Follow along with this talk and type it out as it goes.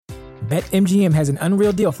BetMGM has an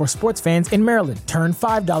unreal deal for sports fans in Maryland. Turn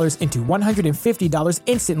 $5 into $150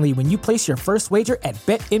 instantly when you place your first wager at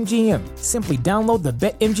BetMGM. Simply download the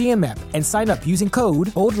BetMGM app and sign up using code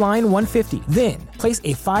OldLine150. Then, place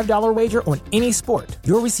a $5 wager on any sport.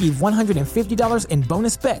 You'll receive $150 in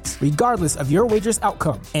bonus bets, regardless of your wager's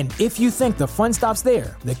outcome. And if you think the fun stops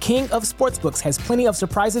there, the King of Sportsbooks has plenty of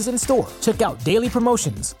surprises in store. Check out daily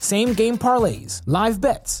promotions, same-game parlays, live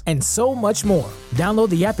bets, and so much more. Download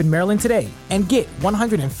the app in Maryland today and get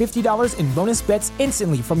 $150 in bonus bets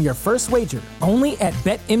instantly from your first wager. Only at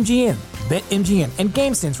BetMGM. BetMGM and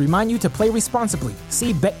GameSense remind you to play responsibly.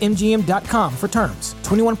 See BetMGM.com for terms.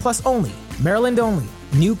 21 plus only. Maryland only.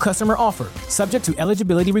 New customer offer. Subject to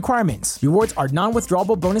eligibility requirements. Rewards are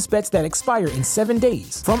non-withdrawable bonus bets that expire in 7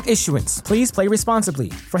 days. From issuance, please play responsibly.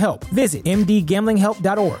 For help, visit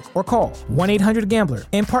mdgamblinghelp.org or call 1-800-GAMBLER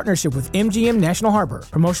in partnership with MGM National Harbor.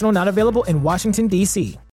 Promotional not available in Washington,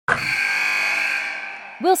 D.C.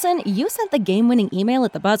 Wilson, you sent the game-winning email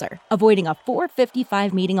at the buzzer, avoiding a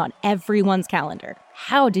 4:55 meeting on everyone's calendar.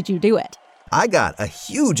 How did you do it? I got a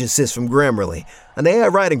huge assist from Grammarly, an AI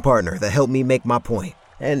writing partner that helped me make my point.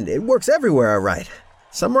 And it works everywhere I write.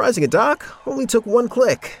 Summarizing a doc only took one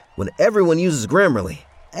click. When everyone uses Grammarly,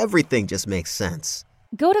 everything just makes sense.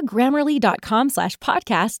 Go to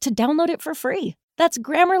Grammarly.com/podcast to download it for free. That's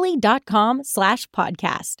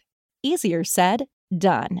Grammarly.com/podcast. Easier said,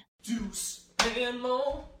 done. Deuce and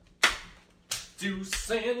more.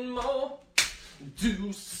 Deuce and more.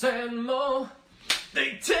 Deuce and more.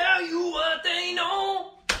 They tell you what they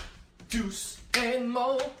know. Deuce and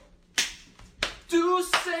more.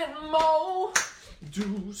 Deuce and more.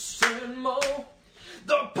 Deuce and more.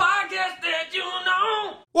 The podcast that you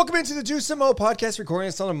know. Welcome into the Deuce and Mo podcast, recording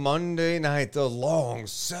this on a Monday night. The long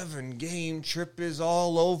 7-game trip is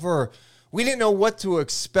all over. We didn't know what to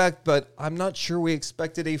expect, but I'm not sure we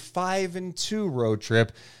expected a 5-2 road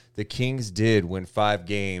trip. The Kings did win 5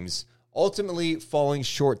 games, ultimately falling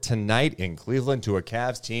short tonight in Cleveland to a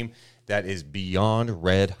Cavs team that is beyond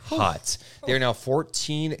red hot. They're now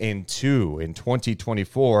 14-2 in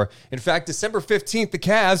 2024. In fact, December 15th, the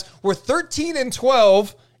Cavs were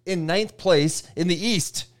 13-12 in 9th place in the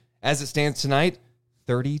East. As it stands tonight,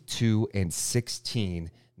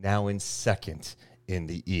 32-16, now in 2nd in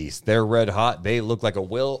the East. They're red hot. They look like a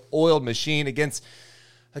well-oiled machine against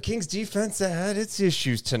a Kings defense that had its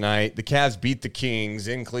issues tonight. The Cavs beat the Kings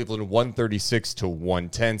in Cleveland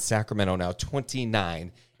 136-110. Sacramento now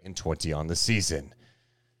 29-20 on the season.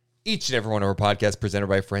 Each and every one of our podcasts presented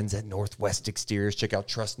by friends at Northwest Exteriors. Check out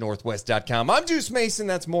trustnorthwest.com. I'm Deuce Mason.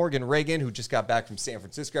 That's Morgan Reagan, who just got back from San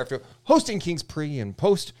Francisco after hosting Kings pre and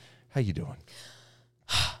post. How you doing?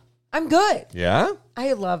 I'm good. Yeah?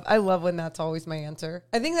 I love when that's always my answer.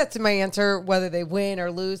 I think that's my answer, whether they win or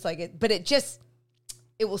lose, but it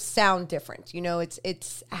will sound different. You know,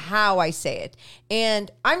 it's how I say it. And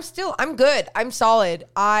I'm good. I'm solid.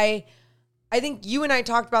 I think you and I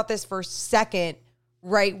talked about this for a second,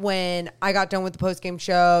 right when I got done with the post-game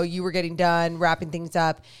show. You were getting done, wrapping things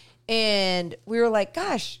up. And we were like,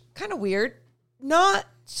 gosh, kind of weird. Not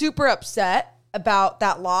super upset about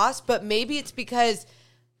that loss, but maybe it's because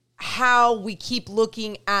how we keep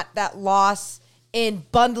looking at that loss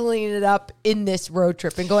and bundling it up in this road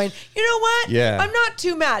trip and going, you know what? Yeah. I'm not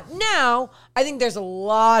too mad. Now, I think there's a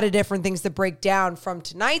lot of different things to break down from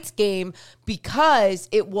tonight's game because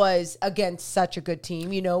it was against such a good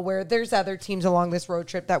team, you know, where there's other teams along this road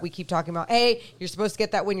trip that we keep talking about. Hey, you're supposed to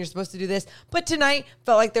get that win. You're supposed to do this. But tonight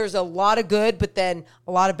felt like there's a lot of good, but then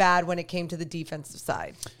a lot of bad when it came to the defensive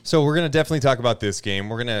side. So we're going to definitely talk about this game.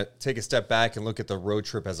 We're going to take a step back and look at the road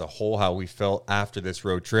trip as a whole, how we felt after this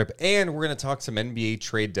road trip. And we're going to talk some NBA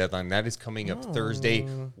trade deadline. That is coming up Thursday.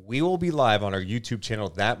 We will be live on our YouTube channel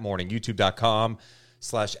that morning,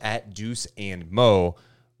 youtube.com/@DeuceandMo.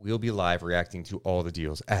 We'll be live reacting to all the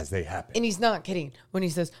deals as they happen. And he's not kidding when he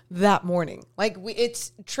says that morning. Like,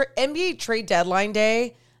 it's NBA trade deadline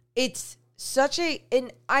day. It's such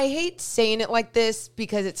and I hate saying it like this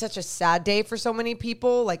because it's such a sad day for so many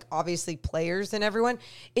people, like obviously players and everyone.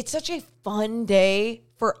 It's such a fun day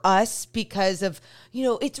for us because of, you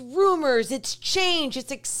know, it's rumors, it's change,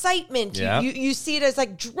 it's excitement. Yeah. You see it as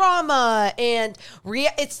like drama and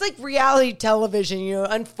it's like reality television, you know,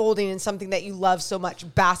 unfolding in something that you love so much,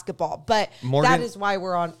 basketball. But Morgan, that is why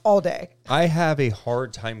we're on all day. I have a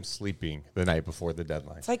hard time sleeping the night before the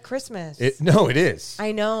deadline. It's like Christmas. No, it is.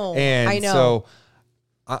 I know. And I know. so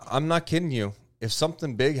I'm not kidding you. If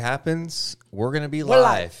something big happens, we're going to be We're live.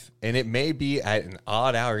 live. And it may be at an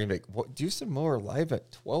odd hour. You're going to be like, what, Deuce and Mo are live at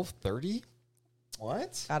 12:30?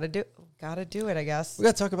 What? Gotta do it, I guess. We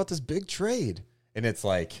got to talk about this big trade. And it's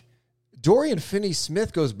like, Dorian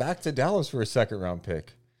Finney-Smith goes back to Dallas for a second-round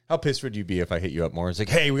pick. How pissed would you be if I hit you up more? It's like,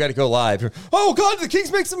 hey, we got to go live. Oh, God, the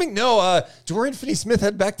Kings make something. No, Dorian Finney-Smith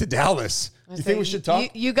head back to Dallas. You think we should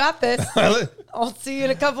talk? You got this. I'll see you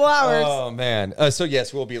in a couple hours. Oh, man. So,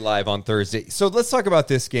 yes, we'll be live on Thursday. So, let's talk about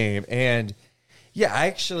this game. And, yeah, I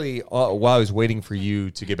actually, while I was waiting for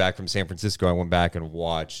you to get back from San Francisco, I went back and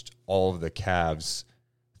watched all of the Cavs'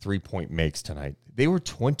 three-point makes tonight. They were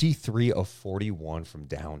 23 of 41 from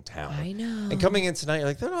downtown. I know. And coming in tonight, you're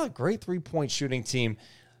like, they're not a great three-point shooting team.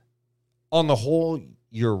 On the whole,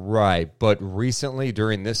 you're right. But recently,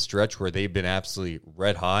 during this stretch where they've been absolutely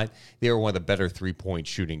red hot, they were one of the better three-point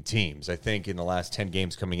shooting teams. I think in the last 10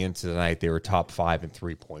 games coming into tonight, they were top 5 in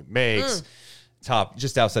three-point makes,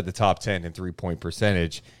 just outside the top 10 in three-point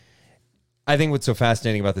percentage. I think what's so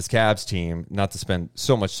fascinating about this Cavs team, not to spend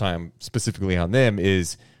so much time specifically on them,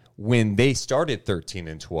 is when they started 13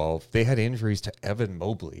 and 12, they had injuries to Evan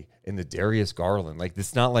Mobley and the Darius Garland. Like,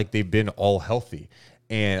 it's not like they've been all healthy.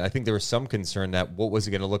 And I think there was some concern that what was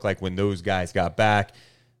it going to look like when those guys got back?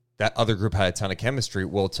 That other group had a ton of chemistry.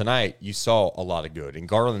 Well, tonight you saw a lot of good. And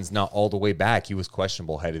Garland's not all the way back. He was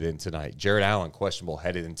questionable headed in tonight. Jared Allen questionable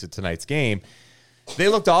headed into tonight's game. They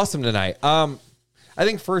looked awesome tonight. I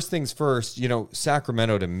think first things first,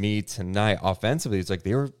 Sacramento to me tonight offensively, it's like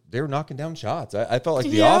they were knocking down shots. I felt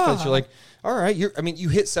like the offense, you're like, all right, you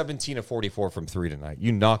hit 17 of 44 from three tonight.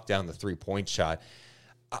 You knocked down the 3-point shot.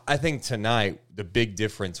 I think tonight the big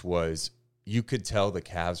difference was you could tell the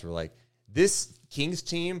Cavs were like, this Kings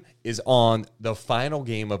team is on the final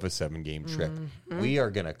game of a 7-game trip. Mm-hmm. We are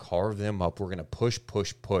going to carve them up. We're going to push.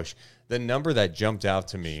 The number that jumped out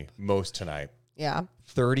to me most tonight,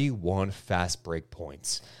 31 fast break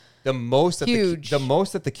points. The most that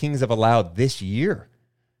the Kings have allowed this year.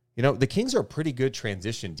 The Kings are a pretty good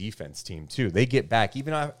transition defense team, too. They get back,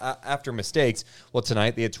 even after mistakes. Well,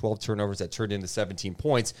 tonight they had 12 turnovers that turned into 17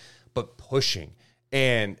 points, but pushing.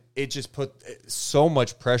 And it just put so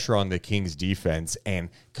much pressure on the Kings defense and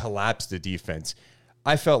collapsed the defense.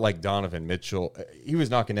 I felt like Donovan Mitchell, he was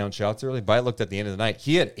knocking down shots early, but I looked at the end of the night.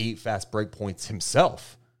 He had 8 fast break points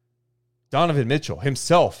himself. Donovan Mitchell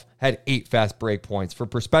himself had 8 fast break points. For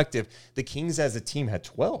perspective, the Kings as a team had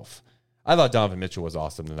 12. I thought Donovan Mitchell was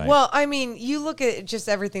awesome tonight. Well, I mean, you look at just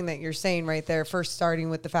everything that you're saying right there, first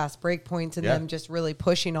starting with the fast break points and them just really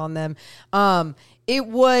pushing on them. It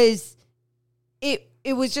was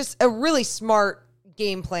just a really smart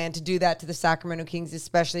game plan to do that to the Sacramento Kings,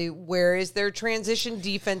 especially where is their transition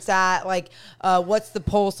defense at? Like, what's the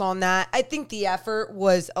pulse on that? I think the effort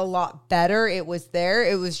was a lot better. It was there.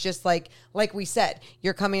 It was just like we said,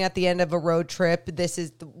 you're coming at the end of a road trip. This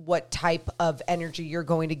is what type of energy you're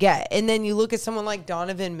going to get. And then you look at someone like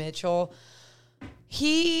Donovan Mitchell.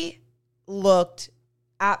 He looked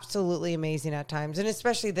absolutely amazing at times, and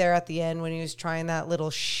especially there at the end when he was trying that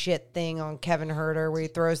little shit thing on Kevin Huerter where he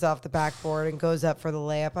throws off the backboard and goes up for the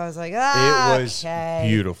layup. I was like, it was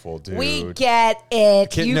beautiful, dude. We get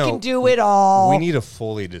it. You can do it all. We need to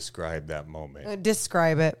fully describe that moment.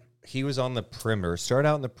 Describe it. He was on the perimeter, started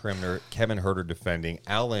out in the perimeter, Kevin Huerter defending.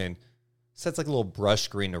 Allen sets like a little brush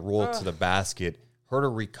screen to roll it to the basket.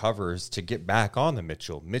 Huerter recovers to get back on the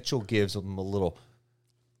Mitchell. Mitchell gives him a little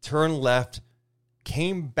turn left,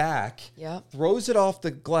 came back, throws it off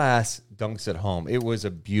the glass, dunks it home. It was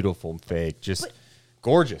a beautiful fake,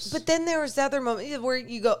 gorgeous. But then there was the other moment where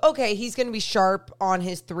you go, okay, he's going to be sharp on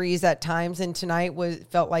his threes at times, and tonight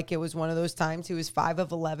felt like it was one of those times. He was 5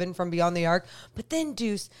 of 11 from beyond the arc. But then,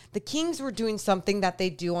 Deuce, the Kings were doing something that they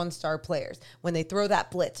do on star players. When they throw that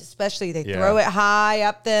blitz, especially, they throw it high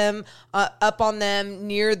up on them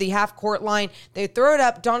near the half-court line. They throw it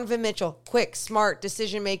up. Donovan Mitchell, quick, smart,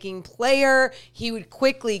 decision-making player. He would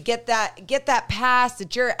quickly get that pass to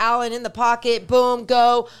Jared Allen in the pocket. Boom,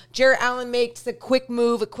 go. Jared Allen makes the quick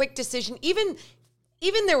move, a quick decision. Even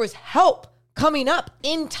there was help coming up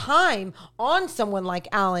in time on someone like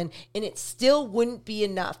Allen, and it still wouldn't be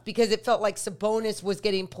enough because it felt like Sabonis was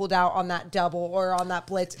getting pulled out on that double or on that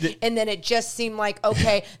blitz, and then it just seemed like,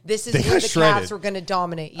 okay, this is where the Cavs were going to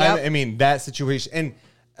dominate. I mean, that situation. And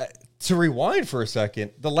to rewind for a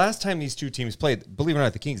second, the last time these two teams played, believe it or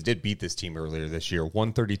not, the Kings did beat this team earlier this year,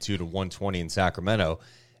 132-120 in Sacramento.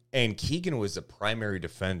 And Keegan was the primary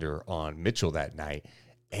defender on Mitchell that night.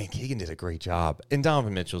 And Keegan did a great job. And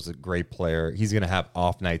Donovan Mitchell's a great player. He's going to have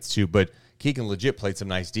off nights too. But Keegan legit played some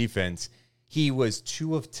nice defense. He was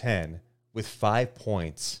 2 of 10 with 5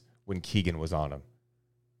 points when Keegan was on him.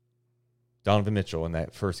 Donovan Mitchell in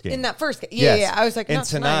that first game. Yeah. I was like, and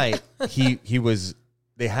tonight he was.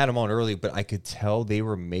 They had him on early, but I could tell they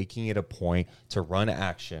were making it a point to run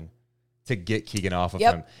action to get Keegan off of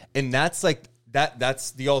him. And that's like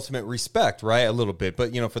that's the ultimate respect, right? A little bit.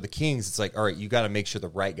 But, for the Kings, it's like, all right, you got to make sure the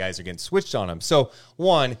right guys are getting switched on them. So,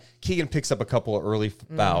 one, Keegan picks up a couple of early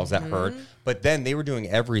fouls that hurt, but then they were doing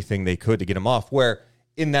everything they could to get him off. Where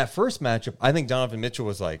in that first matchup, I think Donovan Mitchell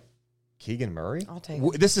was like, Keegan Murray? I'll take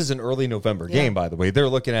it. This is an early November game, by the way. They're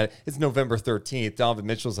looking at it. It's November 13th. Donovan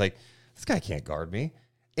Mitchell's like, this guy can't guard me.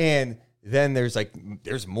 And then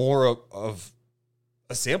there's more of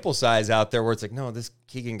a sample size out there where it's like, no, this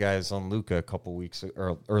Keegan guy is on Luka a couple weeks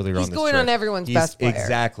earlier on this He's going trip. on everyone's best player.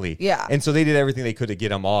 Exactly. Yeah. And so they did everything they could to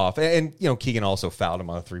get him off. And Keegan also fouled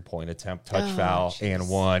him on a 3-point attempt, touch foul, and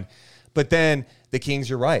one. But then the Kings,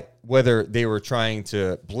 you're right. Whether they were trying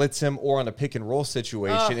to blitz him or on a pick and roll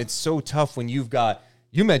situation, it's so tough when you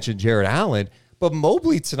mentioned Jared Allen, but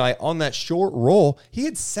Mobley tonight on that short roll, he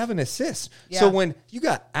had 7 assists. Yeah. So when you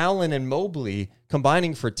got Allen and Mobley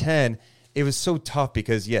combining for 10, it was so tough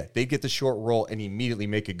because, they'd get the short roll and immediately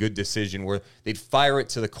make a good decision where they'd fire it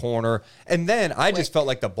to the corner. And then I just felt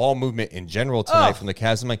like the ball movement in general tonight from the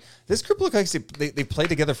Cavs. I'm like, this group looked like they played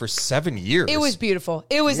together for 7 years. It was beautiful.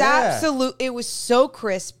 It was absolute. It was so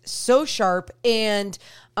crisp, so sharp. And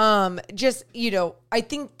just, I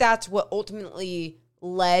think that's what ultimately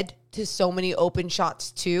led to so many open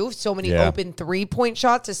shots too, so many open 3-point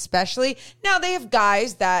shots especially. Now they have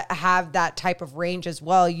guys that have that type of range as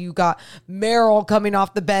well. You got Merrill coming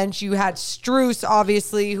off the bench. You had Strus,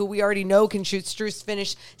 obviously, who we already know can shoot. Strus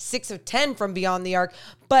finished 6 of 10 from beyond the arc.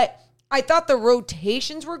 But I thought the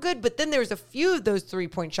rotations were good, but then there's a few of those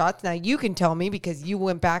 3-point shots. Now you can tell me because you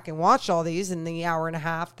went back and watched all these in the hour and a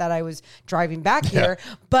half that I was driving back here.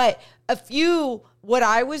 But a few, what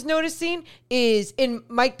I was noticing is, and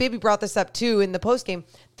Mike Bibby brought this up too in the postgame,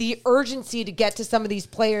 the urgency to get to some of these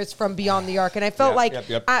players from beyond the arc. And I felt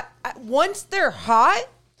once they're hot,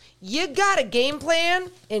 you got a game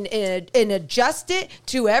plan and adjust it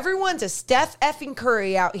to everyone's a Steph effing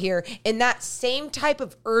Curry out here. And that same type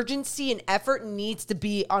of urgency and effort needs to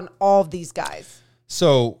be on all of these guys.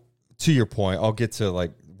 So, to your point, I'll get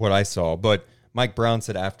to what I saw, but Mike Brown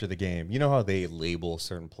said after the game, you know how they label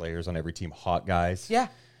certain players on every team hot guys? Yeah.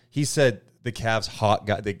 He said the Cavs hot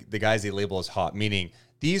guy, the guys they label as hot, meaning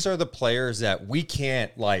these are the players that we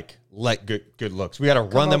can't let good looks. We got to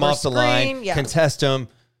run them off the line, contest them.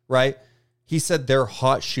 Right? He said their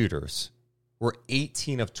hot shooters were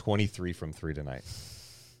 18 of 23 from 3 tonight.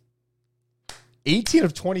 18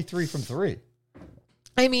 of 23 from 3.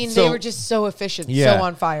 I mean, they were just so efficient, so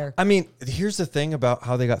on fire. I mean, here's the thing about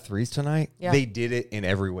how they got threes tonight. Yeah. They did it in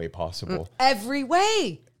every way possible. Every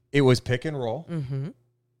way. It was pick and roll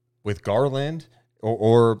with Garland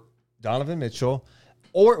or Donovan Mitchell,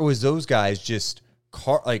 or it was those guys just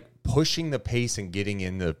pushing the pace and getting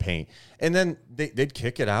in the paint. And then they'd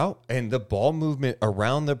kick it out, and the ball movement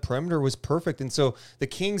around the perimeter was perfect. And so the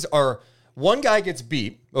Kings one guy gets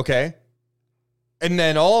beat, okay? And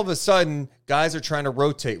then all of a sudden, guys are trying to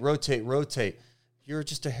rotate. You're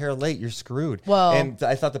just a hair late. You're screwed. Well, and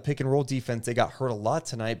I thought the pick and roll defense, they got hurt a lot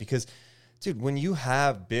tonight because, dude, when you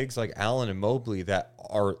have bigs like Allen and Mobley that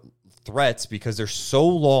are threats because they're so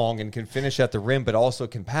long and can finish at the rim, but also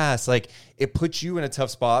can pass, it puts you in a tough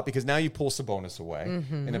spot because now you pull Sabonis away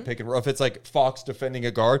in a pick and roll. If it's like Fox defending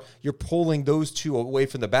a guard, you're pulling those two away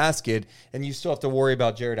from the basket, and you still have to worry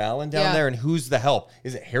about Jared Allen down there. And who's the help?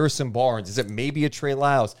 Is it Harrison Barnes? Is it maybe a Trey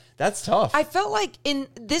Lyles? That's tough. I felt like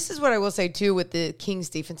this is what I will say too with the Kings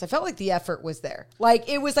defense. I felt like the effort was there.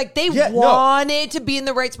 It was like they wanted to be in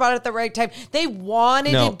the right spot at the right time. They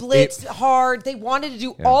wanted to blitz hard. They wanted to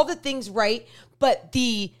do all the things right. But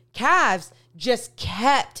the Cavs just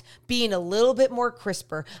kept being a little bit more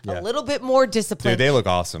crisper, a little bit more disciplined. Dude, they look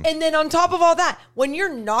awesome. And then on top of all that, when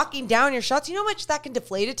you're knocking down your shots, you know how much that can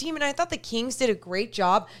deflate a team? And I thought the Kings did a great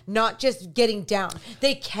job not just getting down.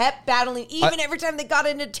 They kept battling. Even every time they got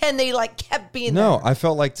into 10, they kept being there. No, I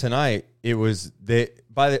felt like tonight it was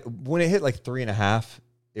when it hit 3.5,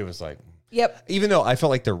 it was like, yep. Even though I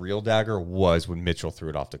felt like the real dagger was when Mitchell threw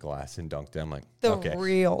it off the glass and dunked it. I'm like, okay,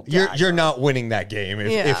 real dagger. You're not winning that game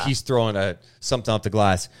if he's throwing something off the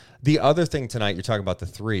glass. The other thing tonight, you're talking about the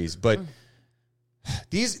threes, but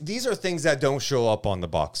these are things that don't show up on the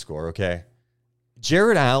box score, okay?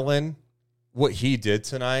 Jared Allen, what he did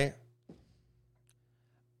tonight,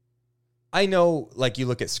 I know, you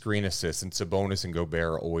look at screen assists, and Sabonis and Gobert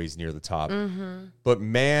are always near the top. But,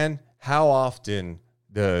 man, how often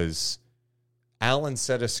does Allen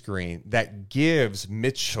set a screen that gives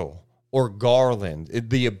Mitchell or Garland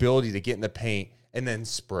the ability to get in the paint and then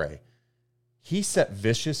spray? He set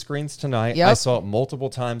vicious screens tonight. Yep. I saw it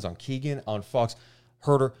multiple times on Keegan, on Fox,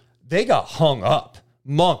 Herter. They got hung up.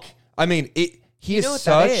 Monk, I mean, He You know is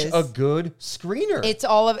what that such is. a good screener. It's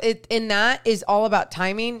all of it, and that is all about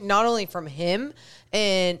timing, not only from him,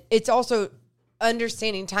 and it's also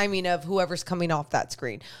understanding timing of whoever's coming off that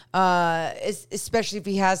screen, especially if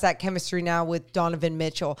he has that chemistry now with Donovan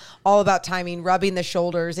Mitchell. All about timing, rubbing the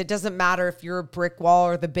shoulders. It doesn't matter if you're a brick wall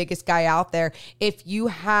or the biggest guy out there. If you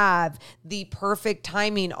have the perfect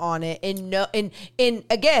timing on it, and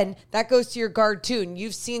again, that goes to your guard too. And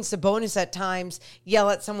you've seen Sabonis at times yell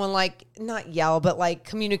at someone like, not yell, but like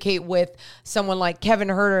communicate with someone like Kevin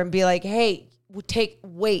Huerter and be like, hey,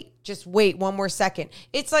 just wait one more second.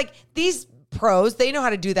 It's like these pros, they know how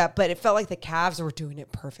to do that, but it felt like the Cavs were doing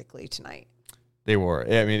it perfectly tonight. They were.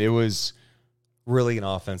 I mean, it was really an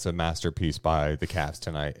offensive masterpiece by the Cavs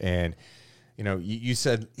tonight. And, you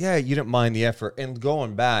said, yeah, you didn't mind the effort. And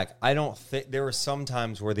going back, I don't think there were some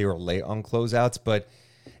times where they were late on closeouts, but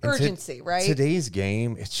Urgency, right? Today's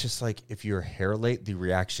game, it's just like if you're hair late, the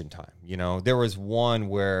reaction time. There was one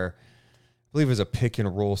where I believe it was a pick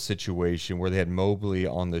and roll situation where they had Mobley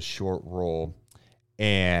on the short roll,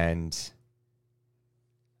 and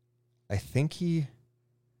I think I'm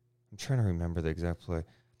trying to remember the exact play.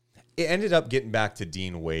 It ended up getting back to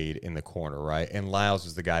Dean Wade in the corner, right? And Lyles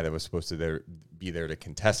was the guy that was supposed to be there to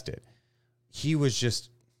contest it. He was just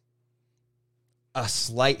a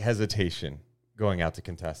slight hesitation going out to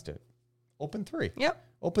contest it. Open three. Yep.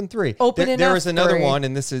 Open three. Open There was another three. one,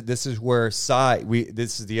 and this is where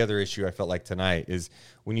this is the other issue I felt like tonight is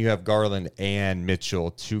when you have Garland and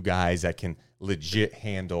Mitchell, two guys that can legit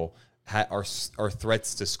handle are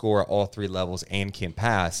threats to score at all three levels and can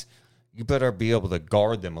pass. You better be able to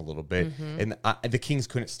guard them a little bit. And the Kings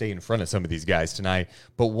couldn't stay in front of some of these guys tonight.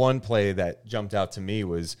 But one play that jumped out to me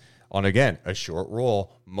was on, again, a short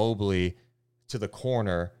roll, Mobley to the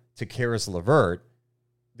corner to Karis LeVert.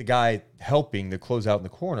 The guy helping the closeout in the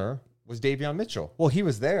corner was Davion Mitchell. Well, he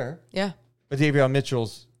was there. Yeah. But Davion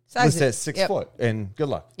Mitchell's listed at 6 foot. And good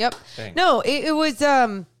luck. Yep. Thanks. No, it was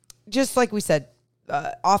just like we said,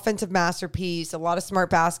 offensive masterpiece, a lot of smart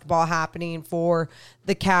basketball happening for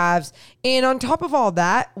the Cavs. And on top of all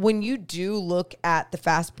that, when you do look at the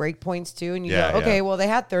fast break points too, and you go, okay, well, they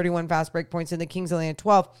had 31 fast break points and the Kings only had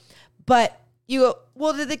 12. But you go,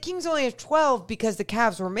 well, the Kings only have 12 because the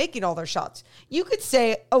Cavs were making all their shots. You could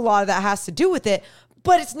say a lot of that has to do with it.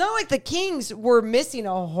 But it's not like the Kings were missing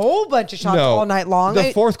a whole bunch of shots all night long.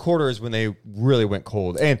 The fourth quarter is when they really went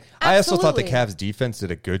cold. And I also thought the Cavs defense did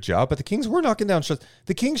a good job, but the Kings were knocking down shots.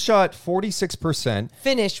 The Kings shot 46%.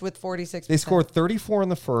 Finished with 46%. They scored 34 in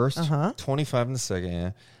the first, 25 in the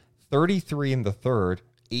second, 33 in the third,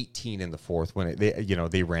 18 in the fourth when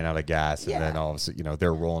they ran out of gas, and then all of a sudden,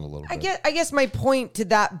 they're rolling a little bit. I guess my point to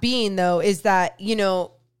that being, though, is that,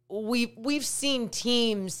 we've seen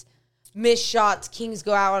teams miss shots, Kings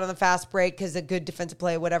go out on the fast break because a good defensive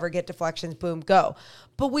play, whatever, get deflections, boom, go.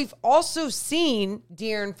 But we've also seen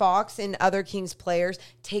De'Aaron Fox and other Kings players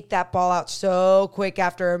take that ball out so quick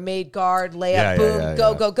after a made guard,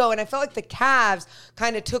 layup, go. And I felt like the Cavs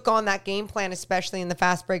kind of took on that game plan, especially in the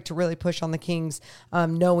fast break, to really push on the Kings,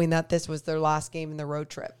 knowing that this was their last game in the road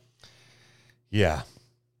trip. Yeah.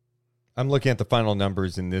 I'm looking at the final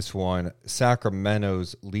numbers in this one.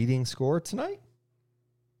 Sacramento's leading scorer tonight?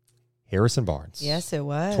 Harrison Barnes. Yes, it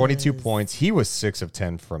was. 22 points. He was 6 of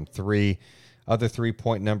 10 from 3. Other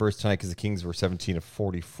 3-point numbers tonight because the Kings were 17 of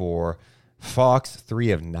 44. Fox,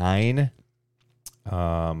 3 of 9.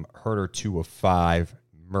 Herter, 2 of 5.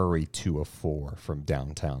 Murray, 2 of 4 from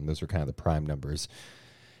downtown. Those are kind of the prime numbers.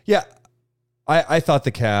 Yeah, I thought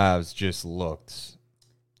the Cavs just looked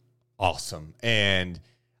awesome. And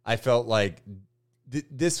I felt like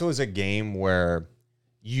this was a game where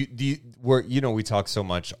we talk so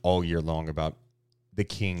much all year long about the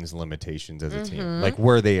Kings' limitations as a team, like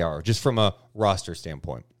where they are, just from a roster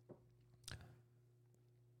standpoint.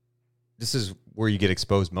 This is where you get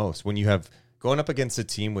exposed most when you have going up against a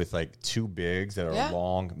team with like two bigs that are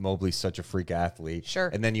long. Mobley's such a freak athlete, sure,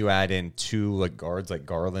 and then you add in two like guards like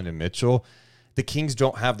Garland and Mitchell. The Kings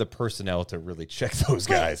don't have the personnel to really check those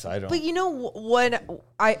guys. I don't. But you know what?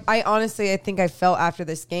 I honestly, I think I felt after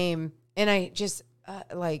this game, and I just.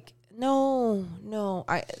 No,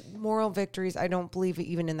 moral victories. I don't believe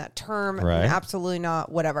even in that term. Right. Absolutely not.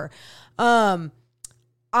 Whatever.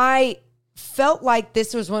 I felt like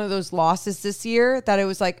this was one of those losses this year that it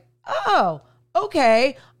was like, oh,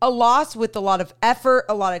 okay. A loss with a lot of effort,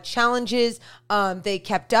 a lot of challenges. They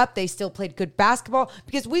kept up. They still played good basketball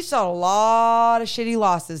because we saw a lot of shitty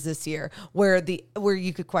losses this year where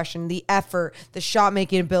you could question the effort, the shot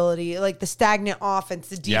making ability, like the stagnant offense,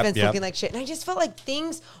 the defense looking like shit. And I just felt like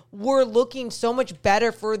things were looking so much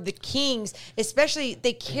better for the Kings, especially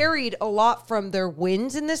they carried a lot from their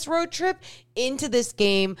wins in this road trip into this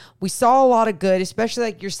game. We saw a lot of good, especially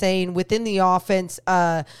like you're saying, within the offense.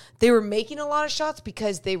 They were making a lot of shots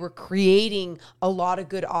because they were creating a lot of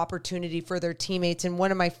good opportunity for their teammates. And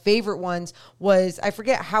one of my favorite ones was, I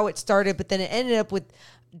forget how it started, but then it ended up with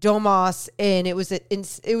Domas, and it was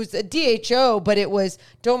a DHO, but it was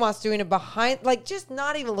Domas doing it behind, like just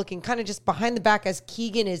not even looking, kind of just behind the back as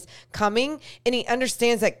Keegan is coming, and he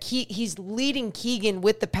understands that he's leading Keegan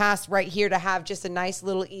with the pass right here to have just a nice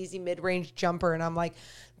little easy mid-range jumper, and I'm like,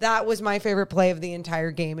 that was my favorite play of the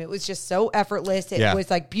entire game. It was just so effortless. It was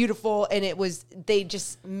like beautiful, and they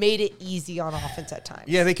just made it easy on offense at times.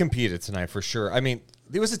 Yeah, they competed tonight for sure. I mean,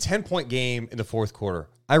 it was a 10-point game in the fourth quarter.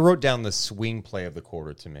 I wrote down the swing play of the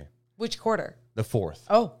quarter to me. Which quarter? The fourth.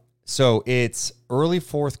 Oh. So it's early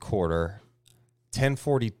fourth quarter,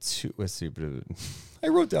 10:42. Let's see. I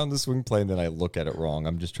wrote down the swing play and then I look at it wrong.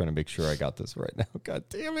 I'm just trying to make sure I got this right now. God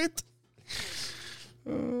damn it.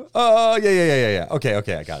 Yeah.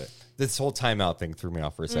 Okay, I got it. This whole timeout thing threw me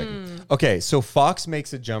off for a second. Okay, so Fox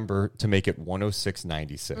makes a jumper to make it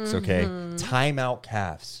 106.96, okay? Timeout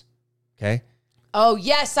Cavs, okay? Oh,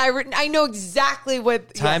 yes, I know exactly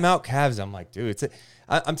what... Timeout Cavs, I'm like, dude,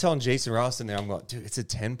 I'm telling Jason Ross in there, I'm going, dude, it's a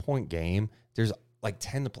 10-point game. There's like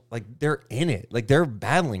 10, like they're in it. Like they're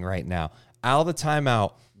battling right now. Out of the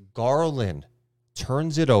timeout, Garland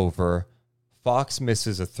turns it over. Fox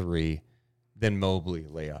misses a 3. Then Mobley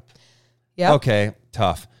layup. Yeah. Okay,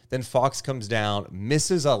 tough. Then Fox comes down,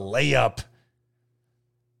 misses a layup.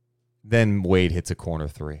 Then Wade hits a corner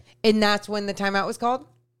 3. And that's when the timeout was called?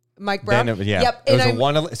 Mike Brown? Then Yep. It was a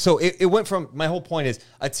one. So it went from, my whole point is,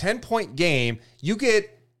 a 10-point game,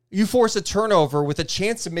 you force a turnover with a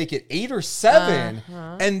chance to make it 8 or 7,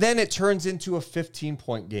 and then it turns into a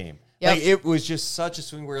 15-point game. Yep. Like, it was just such a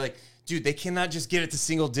swing where, like, dude, they cannot just get it to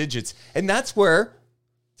single digits. And that's where,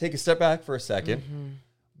 take a step back for a second,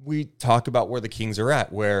 we talk about where the Kings are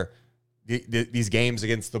at, where these games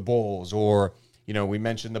against the Bulls, or, you know, we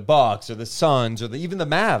mentioned the Bucks or the Suns or even the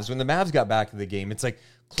Mavs. When the Mavs got back to the game, it's like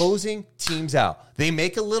closing teams out. They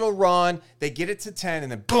make a little run, they get it to 10,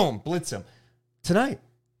 and then boom, blitz them. Tonight,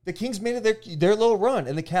 the Kings made it their little run,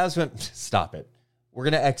 and the Cavs went, stop it. We're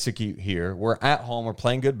going to execute here. We're at home. We're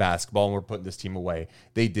playing good basketball, and we're putting this team away.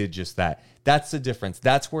 They did just that. That's the difference.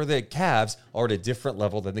 That's where the Cavs are at a different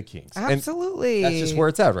level than the Kings. Absolutely. And that's just where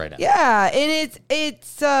it's at right now. Yeah, and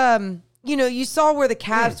it's you know, you saw where the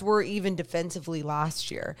Cavs were even defensively last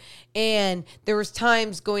year. And there was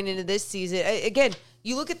times going into this season. Again,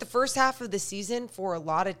 you look at the first half of the season for a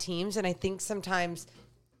lot of teams, and I think sometimes,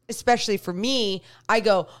 especially for me, I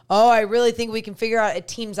go, oh, I really think we can figure out a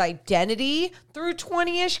team's identity through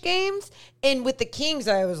 20-ish games. And with the Kings,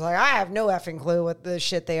 I was like, I have no effing clue what the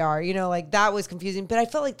shit they are. You know, like, that was confusing. But I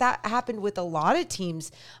felt like that happened with a lot of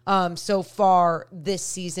teams so far this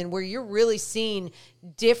season, where you're really seeing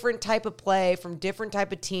different type of play from different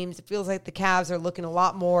type of teams. It feels like the Cavs are looking a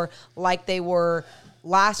lot more like they were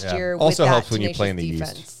last year. Also with that helps when you play in the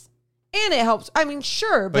defense. East. And it helps. I mean,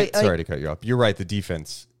 sure. But sorry to cut you off. You're right. The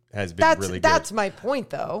defense has been really good. That's my point,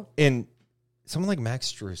 though. And someone like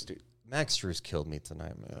Max Strus, dude. Max Strus killed me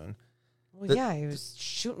tonight, man. Well, yeah, he was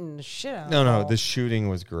shooting the shit out. No, the shooting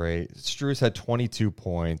was great. Strus had 22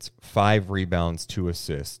 points, 5 rebounds, 2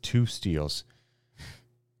 assists, 2 steals.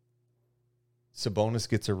 Sabonis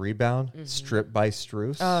gets a rebound, stripped by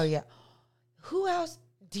Strus. Oh, yeah. Who else?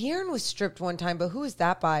 De'Aaron was stripped one time, but who is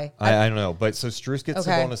that by? I don't know. But so Strus gets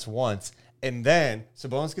Sabonis once, and then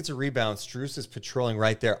Sabonis gets a rebound. Strus is patrolling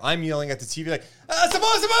right there. I'm yelling at the TV like,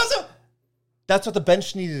 Sabonis! That's what the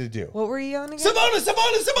bench needed to do. What were you yelling again?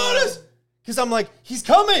 Sabonis! Because I'm like, he's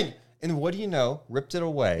coming. And what do you know? Ripped it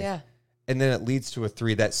away. Yeah. And then it leads to a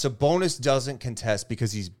 3 that Sabonis doesn't contest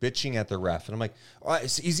because he's bitching at the ref. And I'm like, all right,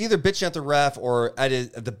 so he's either bitching at the ref or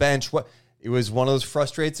at the bench. What? It was one of those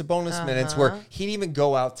frustrated Sabonis minutes where he didn't even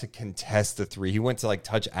go out to contest the 3. He went to like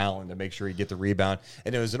touch Allen to make sure he'd get the rebound.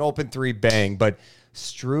 And it was an open 3, bang. But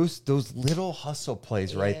Strus, those little hustle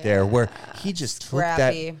plays right there where he just took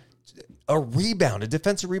that, a rebound, a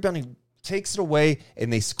defensive rebound. He takes it away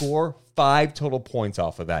and they score 5 total points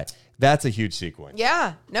off of that. That's a huge sequence.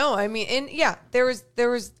 Yeah. No, I mean, and yeah, there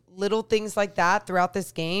was little things like that throughout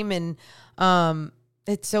this game. And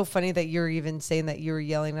it's so funny that you're even saying that you were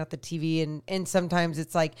yelling at the TV, and sometimes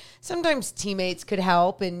it's like, sometimes teammates could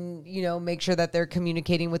help and, you know, make sure that they're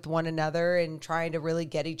communicating with one another and trying to really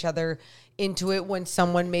get each other into it when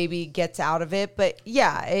someone maybe gets out of it. But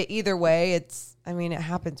yeah, either way, it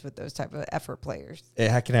happens with those type of effort players.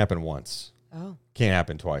 It can happen once. Oh. Can't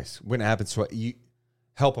happen twice. When it happens twice,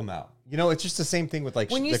 help him out. You know, it's just the same thing with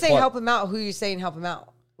like When you the say help him out, who are you saying help him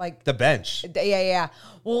out? Like the bench. Yeah.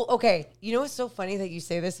 Well, okay. You know what's so funny that you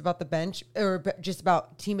say this about the bench or just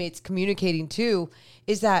about teammates communicating too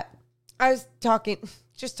is that I was talking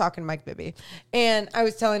to Mike Bibby, and I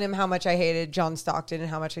was telling him how much I hated John Stockton and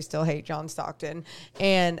how much I still hate John Stockton,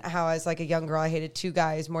 and how as like a young girl I hated two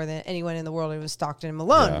guys more than anyone in the world. It was Stockton and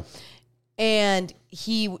Malone. Yeah. And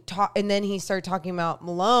then he started talking about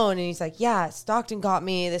Malone, and he's like, "Yeah, Stockton got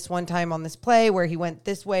me this one time on this play where he went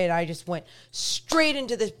this way, and I just went straight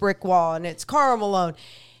into this brick wall, and it's Karl Malone."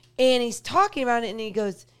 And he's talking about it, and he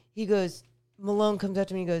goes, Malone comes up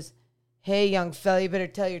to me, and he goes, "Hey, young fella, you better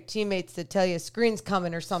tell your teammates to tell you a screen's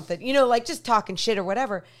coming or something." You know, like just talking shit or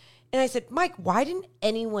whatever. And I said, "Mike, why didn't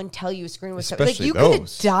anyone tell you a screen was coming? Like, you could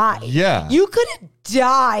have died. Yeah. You could have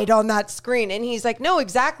died on that screen." And he's like, "No,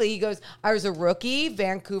 exactly." He goes, "I was a rookie,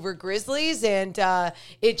 Vancouver Grizzlies, and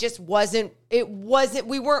it just wasn't,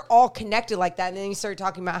 we weren't all connected like that." And then he started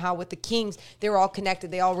talking about how with the Kings, they were all connected.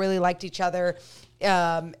 They all really liked each other.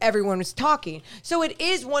 Everyone was talking. So it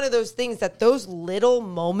is one of those things that those little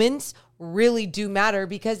moments really do matter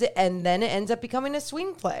and then it ends up becoming a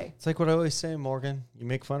swing play. It's like what I always say, Morgan. You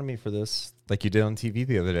make fun of me for this, like you did on TV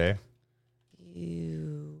the other day.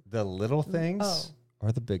 The little things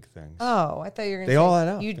are the big things. Oh, I thought you were going to say, they all add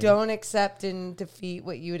up. You don't accept in defeat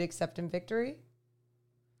what you would accept in victory?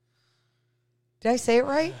 Did I say it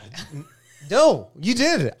right? No, you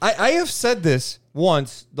did. I have said this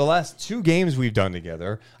once the last 2 games we've done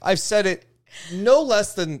together. I've said it no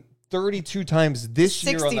less than 32 times this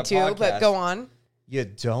year on the podcast. 62, but go on. You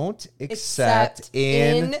don't accept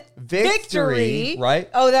in victory, right?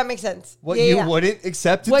 Oh, that makes sense. What you wouldn't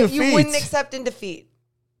accept in defeat. What you wouldn't accept in defeat.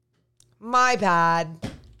 My bad.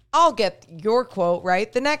 I'll get your quote right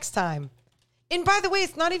the next time. And by the way,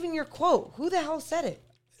 it's not even your quote. Who the hell said it?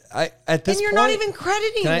 At this and you're point, not even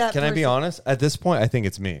crediting that Can person. I be honest? At this point, I think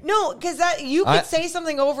it's me. No, because you could say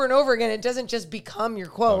something over and over again. It doesn't just become your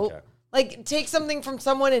quote. Okay. Like, take something from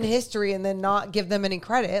someone in history and then not give them any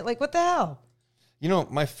credit. Like, what the hell? You know,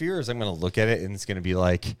 my fear is I'm going to look at it and it's going to be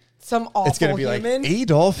like... Some awful It's going to be human. like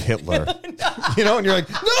Adolf Hitler. You know, and you're like,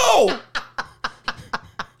 no!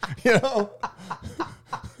 You know?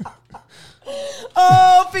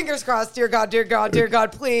 Oh, fingers crossed. Dear God, dear God, dear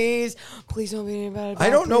God, please. Please don't be any bad. I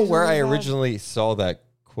don't know Please where don't be I bad. originally saw that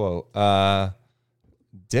quote.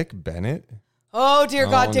 Dick Bennett? Oh, dear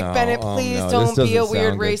God, Oh, Dick no. Bennett, Oh, please no. don't This be a doesn't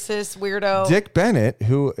weird sound good. racist weirdo. Dick Bennett,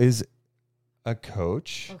 who is a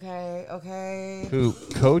coach Okay. who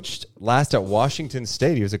coached last at Washington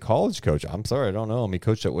State. He was a college coach. I'm sorry, I don't know him. He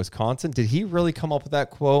coached at Wisconsin. Did he really come up with that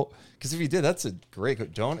quote? Because if he did, that's a great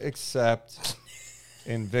quote. Don't accept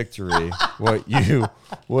in victory what you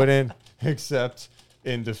wouldn't accept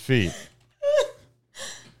in defeat.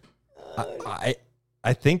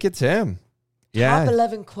 I think it's him. Yeah. Top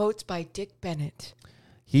 11 quotes by Dick Bennett.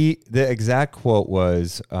 The exact quote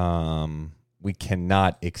was, we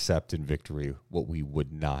cannot accept in victory what we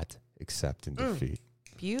would not accept in defeat.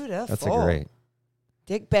 Beautiful. That's a great.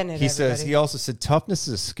 Dick Bennett, He also said toughness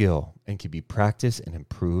is a skill and can be practiced and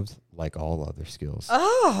improved like all other skills.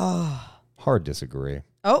 Oh. Hard disagree.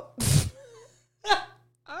 Oh.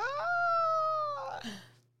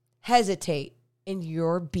 Hesitate in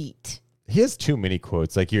your beat. He has too many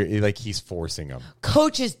quotes. Like he's forcing them.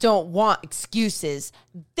 Coaches don't want excuses.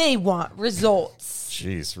 They want results.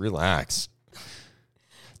 Jeez, relax.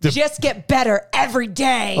 Just get better every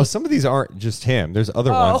day. Oh, some of these aren't just him. There's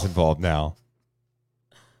other ones involved now.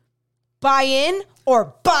 Buy in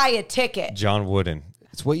or buy a ticket. John Wooden.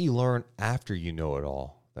 It's what you learn after you know it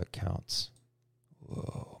all that counts.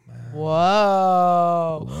 Whoa, man.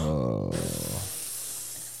 Whoa.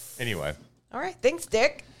 Anyway. All right. Thanks,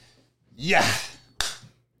 Dick. Yeah.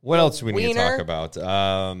 What else do we need to Wiener. talk about?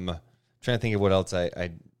 Trying to think of what else I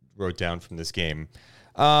wrote down from this game.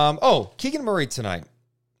 Keegan Murray tonight.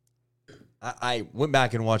 I went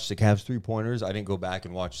back and watched the Cavs 3-pointers. I didn't go back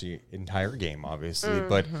and watch the entire game, obviously,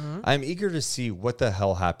 but I'm eager to see what the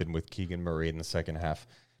hell happened with Keegan Murray in the second half.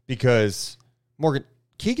 Because, Morgan,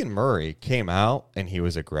 Keegan Murray came out and he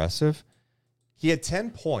was aggressive. He had 10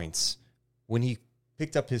 points when he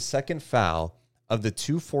picked up his second foul of the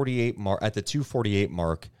 2:48 mark at the 2:48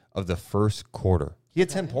 mark of the first quarter. He had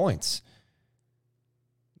 10 points.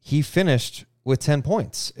 He finished with 10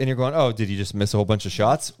 points. And you're going, oh, did he just miss a whole bunch of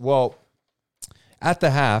shots? Well, at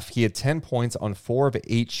the half, he had 10 points on 4 of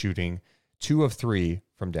 8 shooting, 2 of 3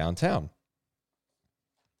 from downtown.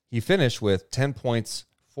 He finished with 10 points,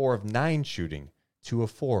 4 of 9 shooting, 2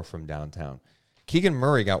 of 4 from downtown. Keegan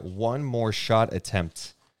Murray got one more shot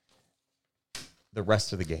attempt the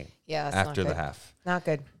rest of the game. Yeah, after the half. Not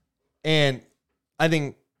good. And I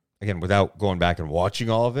think, again, without going back and watching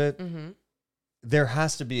all of it, there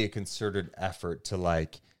has to be a concerted effort to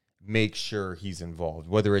like make sure he's involved,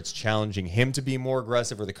 whether it's challenging him to be more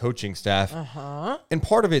aggressive or the coaching staff. And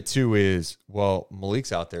part of it too is, well,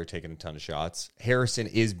 Malik's out there taking a ton of shots. Harrison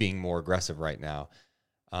is being more aggressive right now.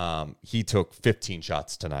 He took 15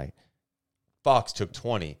 shots tonight. Fox took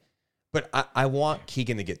 20. But I want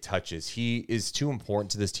Keegan to get touches. He is too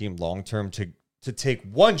important to this team long-term to take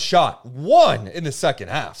one in the second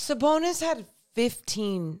half. Sabonis had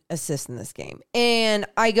 15 assists in this game. And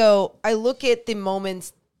I look at the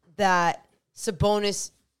moments that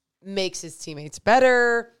Sabonis makes his teammates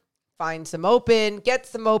better, finds them open,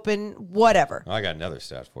 gets them open, whatever. I got another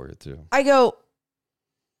stat for you, too. I go,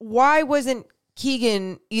 why wasn't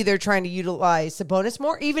Keegan either trying to utilize Sabonis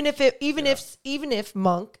more, even if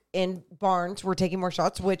Monk and Barnes were taking more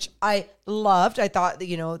shots, which I loved. I thought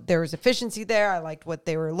that, there was efficiency there. I liked what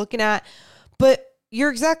they were looking at. But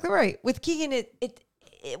you're exactly right. With Keegan, it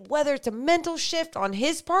whether it's a mental shift on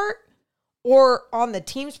his part or on the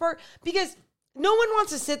team's part, because no one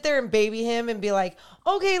wants to sit there and baby him and be like,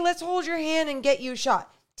 okay, let's hold your hand and get you a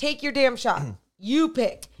shot. Take your damn shot. You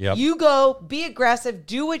pick. Yep. You go, be aggressive,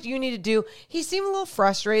 do what you need to do. He seemed a little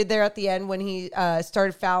frustrated there at the end when he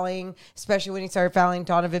started fouling, especially when he started fouling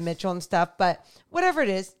Donovan Mitchell and stuff. But whatever it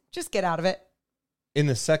is, just get out of it. In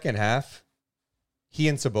the second half, he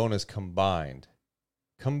and Sabonis combined,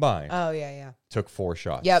 Oh, yeah. took 4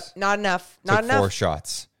 shots. Yep, not enough. Took 4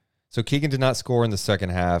 shots. So Keegan did not score in the second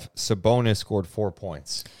half. Sabonis scored 4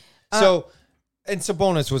 points. And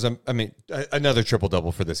Sabonis was, another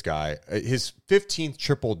triple-double for this guy. His 15th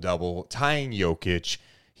triple-double, tying Jokic.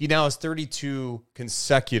 He now has 32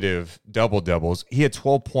 consecutive double-doubles. He had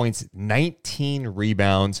 12 points, 19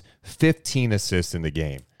 rebounds, 15 assists in the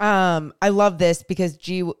game. I love this because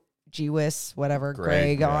Gwis, whatever,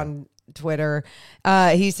 Greg on Twitter,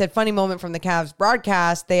 he said, funny moment from the Cavs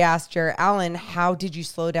broadcast. They asked Jarrett Allen, how did you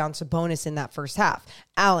slow down Sabonis in that first half?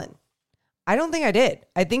 Allen, I don't think I did.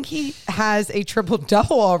 I think he has a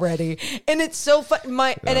triple-double already. And it's so fun.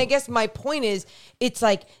 And I guess my point is, it's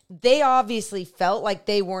like they obviously felt like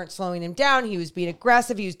they weren't slowing him down. He was being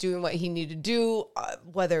aggressive. He was doing what he needed to do,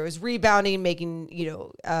 whether it was rebounding, making,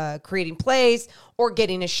 creating plays, or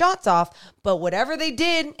getting his shots off. But whatever they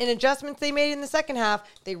did and adjustments they made in the second half,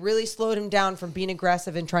 they really slowed him down from being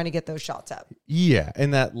aggressive and trying to get those shots up. Yeah,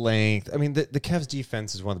 and that length. I mean, the Cavs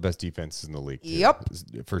defense is one of the best defenses in the league, too. Yep.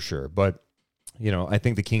 For sure. But I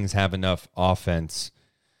think the Kings have enough offense.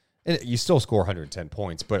 And you still score 110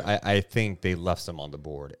 points, but I think they left some on the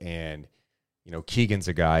board. And, Keegan's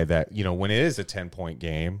a guy that, when it is a 10-point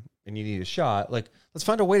game and you need a shot, like, let's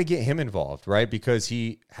find a way to get him involved, right? Because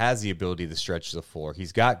he has the ability to stretch the floor.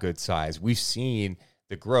 He's got good size. We've seen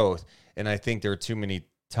the growth. And I think there are too many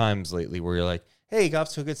times lately where you're like, hey, he got off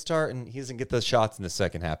to a good start and he doesn't get the shots in the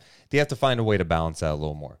second half. They have to find a way to balance that a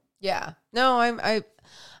little more. Yeah. No,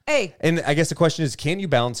 Hey. And I guess the question is, can you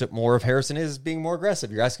balance it more if Harrison is being more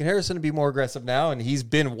aggressive? You're asking Harrison to be more aggressive now, and he's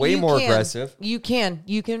been way more aggressive. You can,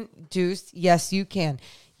 Deuce. Yes, you can.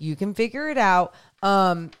 You can figure it out.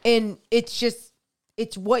 And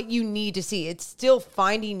it's what you need to see. It's still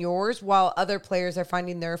finding yours while other players are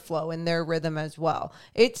finding their flow and their rhythm as well.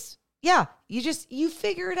 You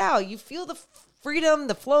figure it out. You feel the freedom,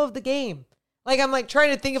 the flow of the game. Like, I'm like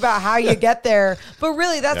trying to think about how you get there, but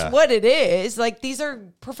really that's what it is. Like, these are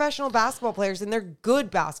professional basketball players and they're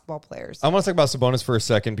good basketball players. I want to talk about Sabonis for a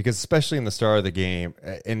second because especially in the start of the game,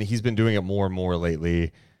 and he's been doing it more and more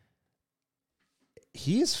lately,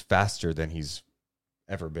 he is faster than he's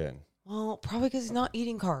ever been. Well, probably because he's not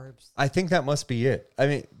eating carbs. I think that must be it. I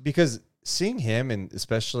mean, because seeing him, and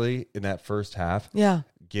especially in that first half,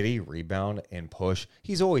 get a rebound and push.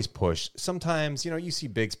 He's always pushed. Sometimes, you see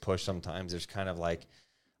bigs push. Sometimes there's kind of like,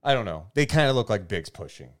 I don't know. They kind of look like bigs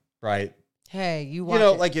pushing, right? Hey, you watch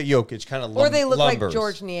it. Like a Jokic kind of or they look lumbers. like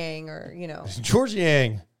George Niang or, George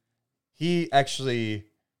Niang, he actually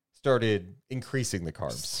started increasing the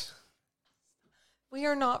carbs. We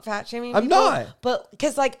are not fat shaming I'm people, not. But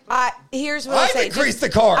because here's what I've I say. increased the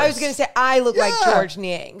carbs. I was going to say I look like George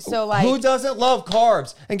Niang. So like, who doesn't love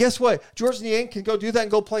carbs? And guess what? George Niang can go do that and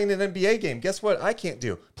go play in an NBA game. Guess what? I can't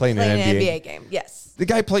do playing an NBA game. Yes. The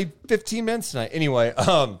guy played 15 minutes tonight. Anyway,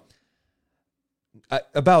 about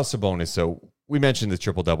Sabonis. So we mentioned the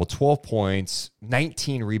triple-double, 12 points,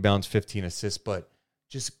 19 rebounds, 15 assists, but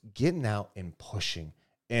just getting out and pushing.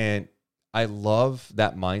 And I love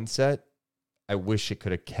that mindset. I wish it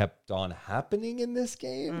could have kept on happening in this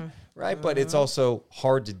game, right? But it's also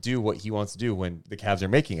hard to do what he wants to do when the Cavs are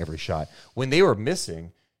making every shot. When they were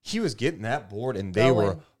missing, he was getting that board and they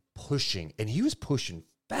were pushing. And he was pushing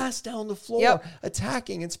fast down the floor, Yep.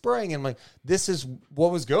 attacking and spraying. And I'm like, this is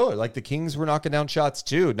what was good. Like the Kings were knocking down shots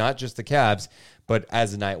too, not just the Cavs. But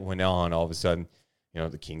as the night went on, all of a sudden,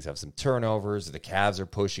 the Kings have some turnovers. The Cavs are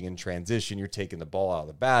pushing in transition. You're taking the ball out of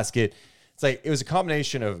the basket. It's like it was a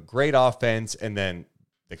combination of great offense and then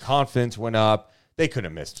the confidence went up. They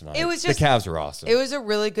couldn't have missed tonight. It was just, the Cavs were awesome. It was a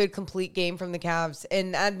really good, complete game from the Cavs.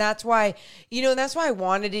 And that's why, that's why I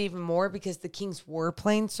wanted it even more, because the Kings were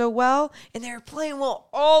playing so well. And they were playing well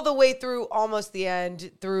all the way through almost the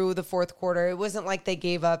end, through the fourth quarter. It wasn't like they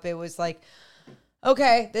gave up. It was like,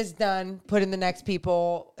 okay, this is done. Put in the next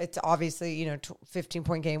people. It's obviously,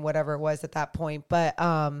 15-point game, whatever it was at that point. But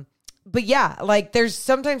yeah, like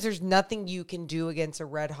sometimes there's nothing you can do against a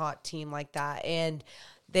red hot team like that. And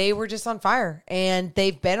they were just on fire, and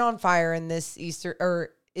they've been on fire in this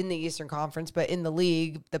in the Eastern Conference, but in the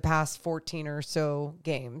league the past 14 or so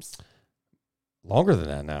games. Longer than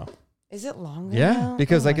that now. Is it longer? Yeah, now?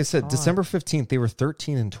 because Oh like my I said, God. December 15th, they were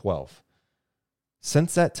 13-12.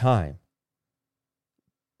 Since that time,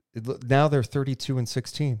 now they're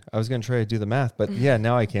 32-16. I was going to try to do the math, but yeah,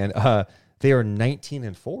 now I can. They are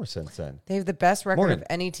 19-4 since then. They have the best record Morgan. of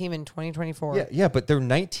any team in 2024. Yeah, but they're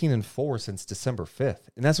 19-4 since December 5th,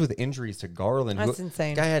 and that's with injuries to Garland. That's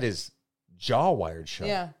insane. Guy had his jaw wired shut.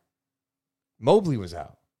 Yeah. Mobley was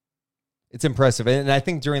out. It's impressive, and I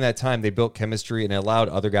think during that time they built chemistry and it allowed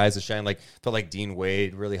other guys to shine. Like felt like Dean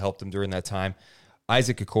Wade really helped them during that time.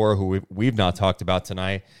 Isaac Okoro, who we've not talked about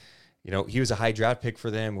tonight, he was a high draft pick for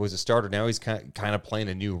them. Was a starter. Now he's kind of playing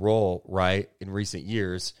a new role, right, in recent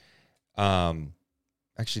years.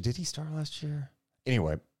 Actually, did he start last year?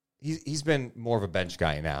 Anyway, he's been more of a bench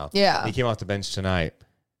guy now. Yeah. He came off the bench tonight.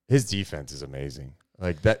 His defense is amazing.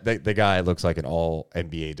 Like that the guy looks like an all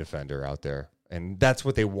NBA defender out there. And that's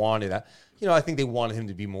what they wanted. I think they wanted him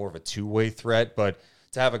to be more of a two-way threat, but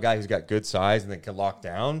to have a guy who's got good size and then can lock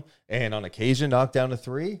down and on occasion knock down a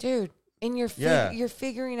three. Dude, and you're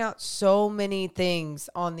figuring out so many things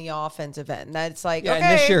on the offensive end. That's like, Yeah, okay.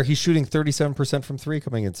 and this year he's shooting 37% from three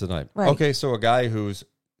coming in tonight. Right. Okay, so a guy who's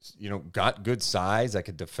got good size that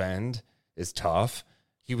could defend is tough.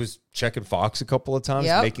 He was checking Fox a couple of times,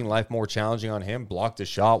 Yep. making life more challenging on him. Blocked a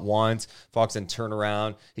shot once. Fox then turned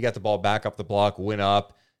around. He got the ball back up the block, went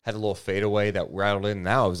up, had a little fadeaway that rattled in.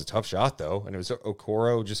 Now it was a tough shot though, and it was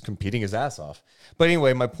Okoro just competing his ass off. But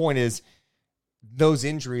anyway, my point is, those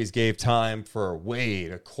injuries gave time for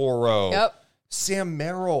Wade, Okoro, Yep. Sam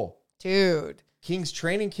Merrill. Dude. King's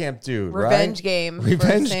training camp dude, Revenge right? game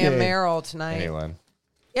Revenge for Sam game. Merrill tonight. Anyway.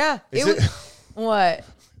 Yeah. Is it was, what?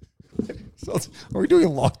 So, are we doing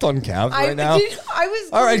Locked on Cavs right now? I was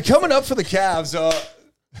All right, coming up for the Cavs.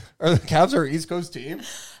 Are the Cavs our East Coast team?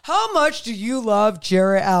 How much do you love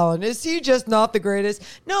Jarrett Allen? Is he just not the greatest?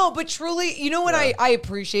 No, but truly, you know what I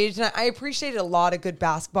appreciated tonight? I appreciated a lot of good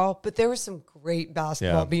basketball, but there was some great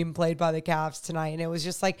basketball being played by the Cavs tonight. And it was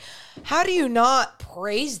just like, how do you not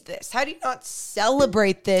praise this? How do you not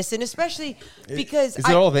celebrate this? And especially because... Is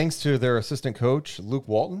it all thanks to their assistant coach, Luke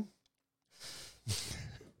Walton?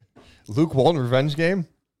 Luke Walton revenge game?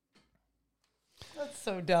 That's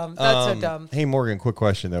so dumb. That's so dumb. Hey, Morgan, quick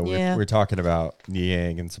question, though. Yeah. We're talking about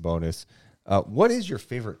Niang and Sabonis. What is your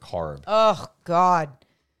favorite carb? Oh, God.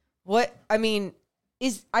 What? I mean,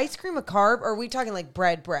 is ice cream a carb, or are we talking like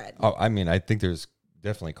bread? Oh, I mean, I think there's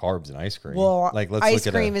definitely carbs in ice cream. Well, let's ice look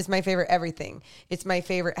at cream is my favorite everything. It's my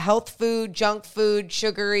favorite health food, junk food,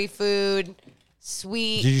 sugary food,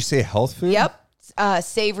 sweet. Did you say health food? Yep.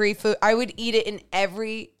 Savory food. I would eat it in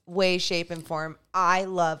every way, shape, and form. I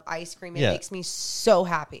love ice cream. It makes me so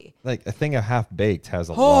happy. Like a thing of half baked has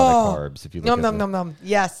a lot of carbs. If you look at Nom.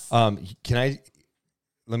 Yes. Let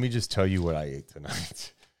me just tell you what I ate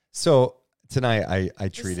tonight. So tonight I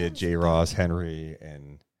treated J. Ross, Henry,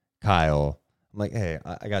 and Kyle. I'm like, hey,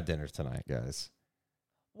 I got dinner tonight, guys.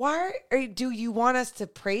 Do you want us to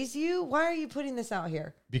praise you? Why are you putting this out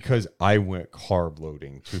here? Because I went carb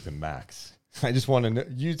loading to the max. I just want to know.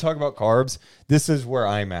 You talk about carbs. This is where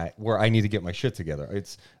I'm at, where I need to get my shit together.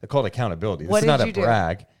 It's called accountability. This What is not did a you do?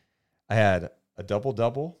 brag. I had a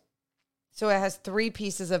double-double. So it has 3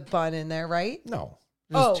 pieces of bun in there, right? No,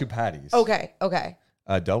 just 2 patties. Okay.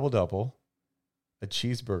 A double-double, a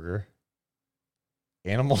cheeseburger,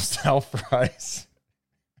 animal-style fries,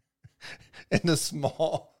 and a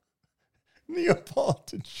small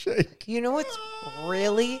Neapolitan shake. You know what's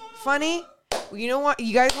really funny? You know what?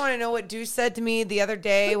 You guys want to know what Deuce said to me the other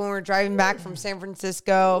day when we were driving back from San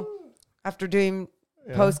Francisco after doing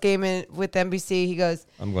post game with NBC? He goes,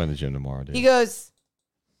 I'm going to the gym tomorrow, dude. He goes,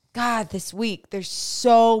 God, this week there's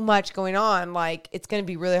so much going on. Like it's going to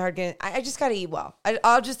be really hard getting. I just got to eat well.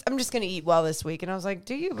 I'm just going to eat well this week. And I was like,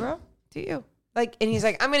 do you, bro? Do you? Like, and he's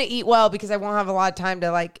like, I'm going to eat well because I won't have a lot of time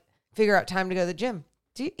to like figure out time to go to the gym.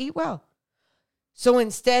 Do you eat well? So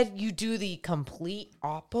instead you do the complete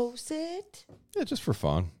opposite. Yeah, just for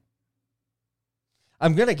fun.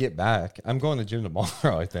 I'm going to get back. I'm going to the gym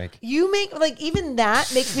tomorrow, I think. You make, like, even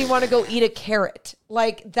that makes me want to go eat a carrot.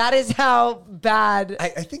 Like, that is how bad. I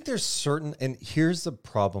think there's certain, and here's the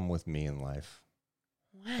problem with me in life.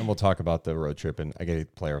 And we'll talk about the road trip, and I get a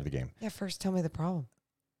player of the game. Yeah, first tell me the problem.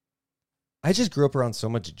 I just grew up around so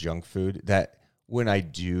much junk food that when I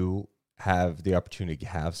do have the opportunity to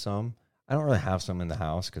have some, I don't really have some in the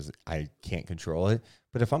house because I can't control it.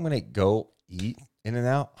 But if I'm going to go eat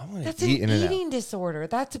In-N-Out, I'm going to eat In-N-Out. That's an eating disorder.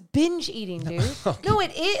 That's binge eating, dude. Okay. No,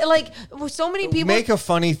 it is. Like, so many people. Make a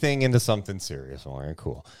funny thing into something serious. All right,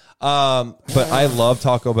 cool. But I love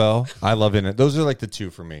Taco Bell. I love In-N-Out. Those are like the two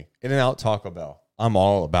for me. In-N-Out, Taco Bell. I'm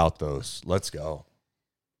all about those. Let's go.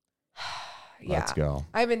 Yeah. Let's go.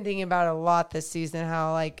 I've been thinking about it a lot this season,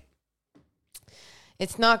 how, like,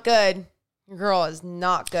 it's not good. Your girl is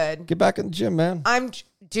not good. Get back in the gym, man.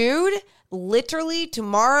 Dude, literally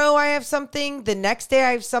tomorrow I have something. The next day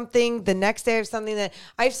I have something. The next day I have something. That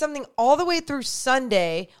I have something all the way through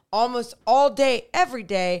Sunday, almost all day, every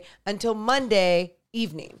day until Monday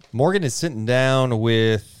evening. Morgan is sitting down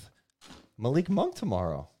with Malik Monk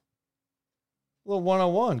tomorrow. A little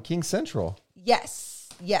one-on-one, King Central. Yes.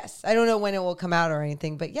 I don't know when it will come out or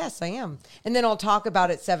anything, but yes, I am. And then I'll talk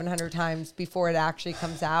about it 700 times before it actually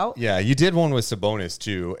comes out. Yeah, you did one with Sabonis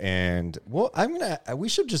too, and well, we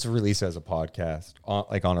should just release it as a podcast,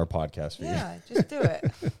 on our podcast feed. Yeah, just do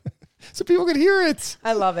it. So people can hear it.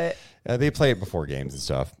 I love it. They play it before games and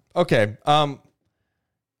stuff. Okay,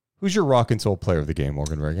 who's your rock and soul player of the game,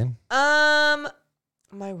 Morgan Reagan?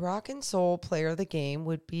 My rock and soul player of the game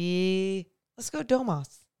would be, let's go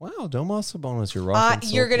Domas. Wow, Domas Sabonis, your rock and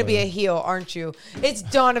soul you're going to be a heel, aren't you? It's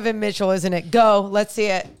Donovan Mitchell, isn't it? Go. Let's see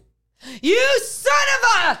it. You son of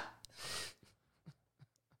a...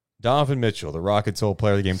 Donovan Mitchell, the rock and soul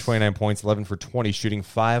player of the game, 29 points, 11 for 20, shooting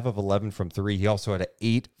 5 of 11 from 3. He also had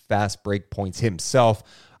 8 fast break points himself.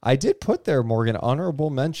 I did put there, Morgan, honorable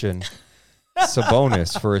mention,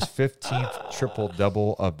 Sabonis for his 15th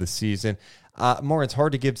triple-double of the season. Morgan, it's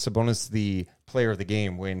hard to give Sabonis the player of the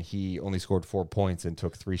game when he only scored 4 points and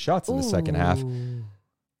took 3 shots in the second half.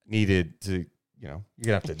 Needed to, you're going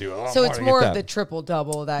to have to do a lot So more it's to more get of that. the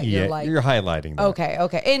triple-double that Yeah, you're like... you're highlighting that.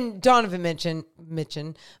 Okay. And Donovan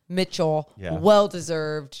Mitchell, Yeah.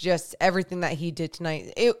 well-deserved. Just everything that he did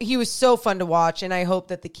tonight. He was so fun to watch, and I hope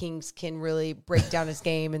that the Kings can really break down his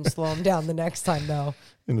game and slow him down the next time, though.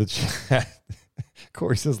 In the chat,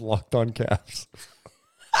 Corey says locked on Cavs.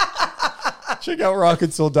 Check out Rock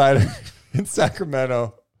and Soul Diner in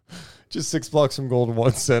Sacramento. Just 6 blocks from Golden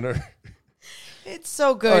One Center. It's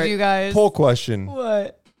so good, All right, you guys. Poll question.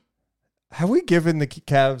 What? Have we given the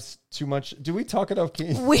Cavs too much? Do we talk enough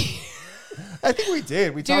Kings? I think we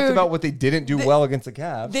did. We talked about what they didn't do well against the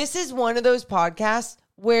Cavs. This is one of those podcasts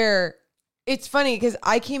where it's funny because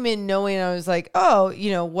I came in knowing, I was like, oh,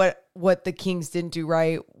 what the Kings didn't do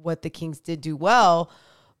right, what the Kings did do well.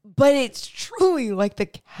 But it's truly like the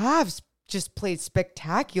Cavs just played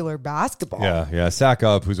spectacular basketball. Yeah. Sack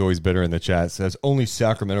Up, who's always bitter in the chat, says only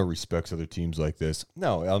Sacramento respects other teams like this.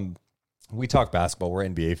 No, we talk basketball. We're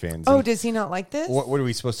NBA fans. Oh, does he not like this? What are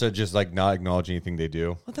we supposed to just like not acknowledge anything they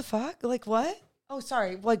do? What the fuck? Like what? Oh,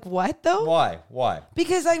 sorry. Like what though? Why?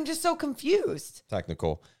 Because I'm just so confused.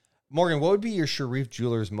 Technical. Morgan, what would be your Sharif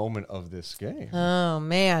Jewelers moment of this game? Oh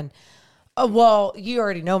man. Well, you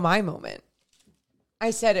already know my moment. I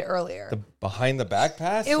said it earlier. The behind the back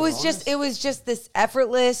pass? It was just this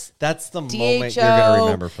effortless. That's the DHO, moment you're going to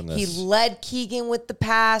remember from this. He led Keegan with the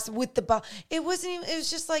pass, with the ball. It wasn't even, it was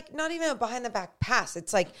just like not even a behind the back pass.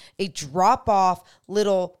 It's like a drop off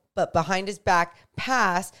little, but behind his back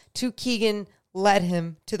pass to Keegan, led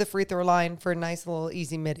him to the free throw line for a nice little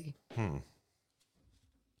easy midi.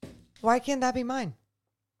 Why can't that be mine?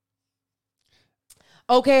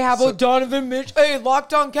 Okay, how about Donovan Mitchell? Hey,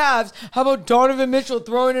 locked on Cavs. How about Donovan Mitchell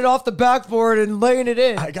throwing it off the backboard and laying it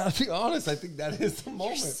in? I got to be honest. I think that is the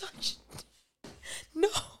moment. You're such... No.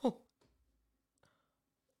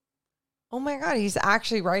 Oh, my God. He's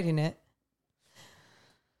actually writing it.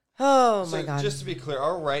 Oh, my God. Just to be clear,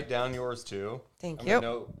 I'll write down yours too. Thank you.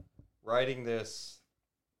 Note, writing this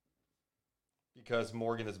because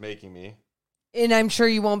Morgan is making me. And I'm sure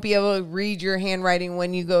you won't be able to read your handwriting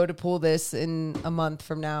when you go to pull this in a month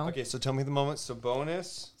from now. Okay, so tell me the moment.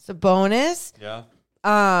 Sabonis. Yeah.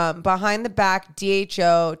 Behind the back,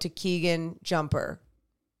 DHO to Keegan jumper.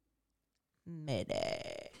 Midi.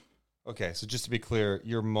 Okay, so just to be clear,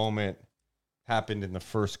 your moment happened in the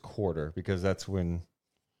first quarter because that's when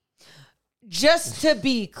just to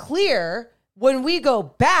be clear, when we go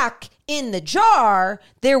back in the jar,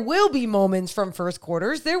 there will be moments from first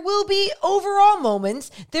quarters. There will be overall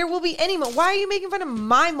moments. There will be any moment. Why are you making fun of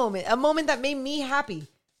my moment? A moment that made me happy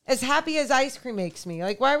as ice cream makes me.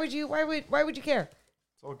 Like, why would you care?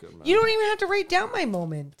 It's all good, man. You don't even have to write down my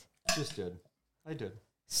moment. Just did. I did.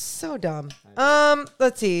 So dumb.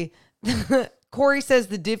 Let's see. Corey says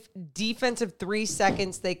the defensive 3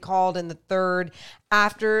 seconds they called in the third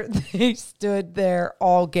after they stood there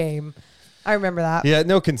all game. I remember that. Yeah,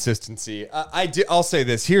 no consistency. I'll say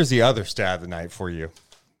this. Here's the other stat of the night for you,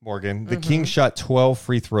 Morgan. The Kings shot 12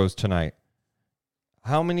 free throws tonight.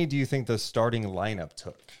 How many do you think the starting lineup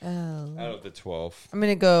took out of the 12? I'm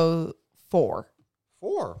going to go 4.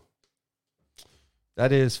 4.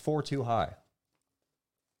 That is 4 too high.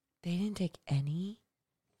 They didn't take any?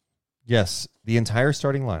 Yes, the entire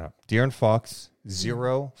starting lineup. De'Aaron Fox,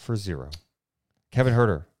 0 for 0. Kevin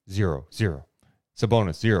Huerter, 0, 0.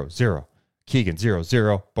 Sabonis, 0, 0. Keegan, 0,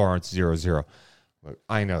 0. Barnes, 0, 0. Look,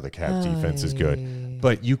 I know the Cavs defense is good,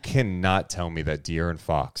 but you cannot tell me that De'Aaron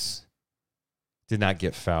Fox did not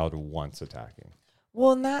get fouled once attacking.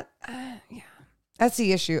 Well, that's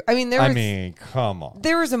the issue. I mean, come on.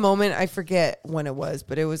 There was a moment, I forget when it was,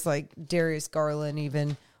 but it was like Darius Garland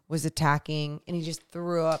even was attacking, and he just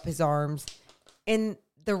threw up his arms, and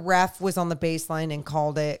the ref was on the baseline and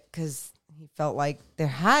called it because he felt like there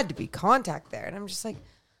had to be contact there. And I'm just like,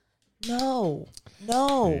 no.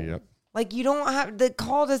 Yep. Like, you don't have, the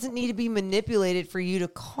call doesn't need to be manipulated for you to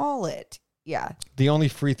call it. Yeah. The only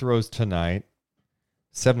free throws tonight,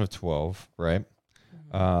 7 of 12, right?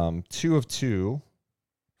 2 of 2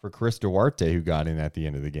 for Chris Duarte, who got in at the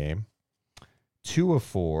end of the game. 2 of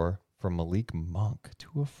 4 from Malik Monk,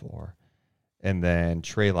 2 of 4. And then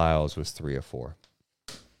Trey Lyles was 3 of 4.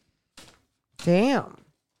 Damn.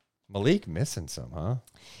 Malik missing some, huh?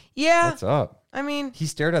 Yeah. What's up? I mean, He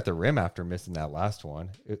stared at the rim after missing that last one.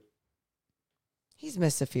 he's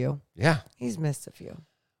missed a few. Yeah. He's missed a few.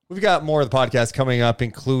 We've got more of the podcast coming up,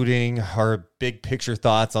 including our big picture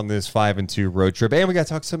thoughts on this 5-2 road trip. And we got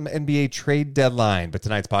to talk some NBA trade deadline. But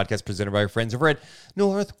tonight's podcast presented by our friends over at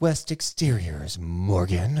Northwest Exteriors.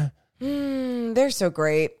 Morgan. They're so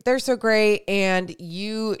great. They're so great. And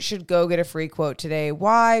you should go get a free quote today.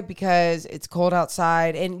 Why? Because it's cold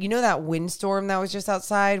outside. And you know that windstorm that was just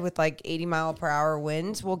outside with like 80-mile-per-hour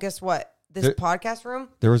winds? Well, guess what? This podcast room?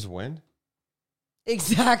 There was wind?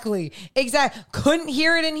 Exactly. Couldn't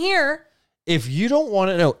hear it in here. If you don't want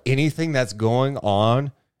to know anything that's going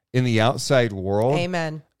on in the outside world,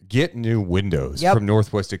 Amen. Get new windows from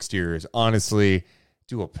Northwest Exteriors. Honestly,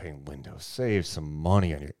 dual pane windows. Save some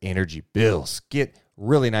money on your energy bills. Get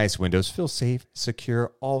really nice windows. Feel safe,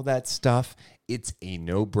 secure, all that stuff. It's a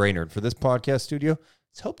no-brainer. And for this podcast studio,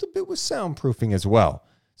 it's helped a bit with soundproofing as well.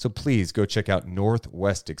 So please go check out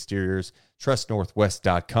Northwest Exteriors.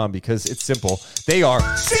 TrustNorthwest.com because it's simple. They are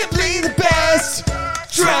simply the best.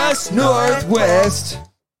 Trust Northwest.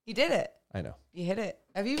 You did it. I know. You hit it.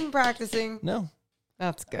 Have you been practicing? No.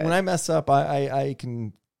 That's good. When I mess up, I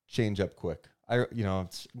can change up quick. I'm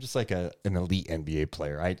just like an elite NBA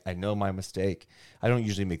player. I know my mistake. I don't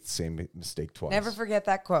usually make the same mistake twice. Never forget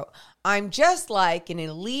that quote. I'm just like an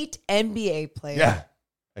elite NBA player. Yeah.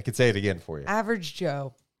 I could say it again for you. Average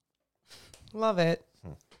Joe. Love it.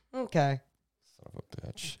 Okay. Son of a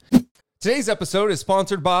bitch. Today's episode is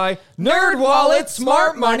sponsored by NerdWallet's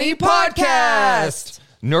Smart Money Podcast.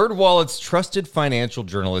 NerdWallet's trusted financial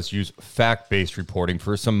journalists use fact-based reporting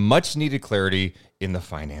for some much-needed clarity in the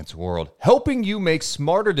finance world, helping you make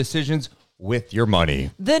smarter decisions with your money.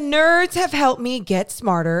 The nerds have helped me get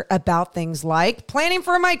smarter about things like planning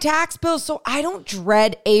for my tax bills so I don't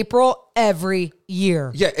dread April every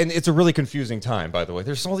year. Yeah, and it's a really confusing time, by the way.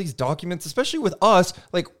 There's all these documents, especially with us.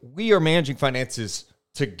 Like, we are managing finances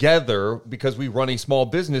together because we run a small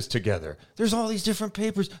business together. There's all these different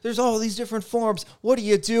papers. There's all these different forms. What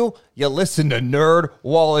do? You listen to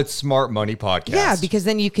NerdWallet's Smart Money Podcast. Yeah, because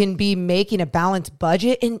then you can be making a balanced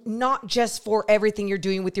budget and not just for everything you're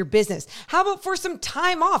doing with your business. How about for some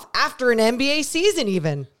time off after an NBA season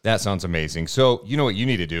even? That sounds amazing. So you know what you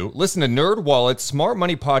need to do? Listen to NerdWallet's Smart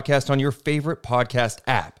Money Podcast on your favorite podcast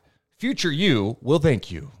app. Future you will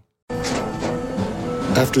thank you.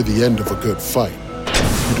 After the end of a good fight,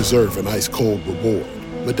 you deserve an ice-cold reward.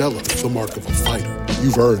 Modelo is the mark of a fighter.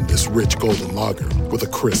 You've earned this rich golden lager with a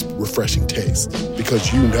crisp, refreshing taste.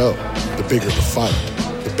 Because you know, the bigger the fight,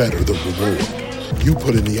 the better the reward. You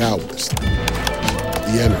put in the hours,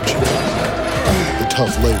 the energy, the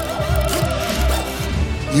tough labor.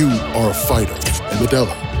 You are a fighter, and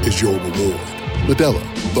Modelo is your reward. Modelo,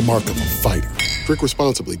 the mark of a fighter. Drink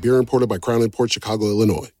responsibly. Beer imported by Crown Imports, Chicago,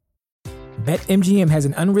 Illinois. BetMGM has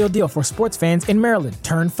an unreal deal for sports fans in Maryland.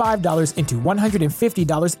 Turn $5 into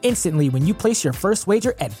 $150 instantly when you place your first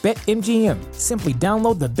wager at BetMGM. Simply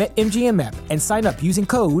download the BetMGM app and sign up using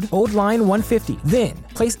code OldLine150. Then,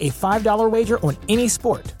 place a $5 wager on any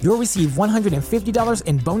sport. You'll receive $150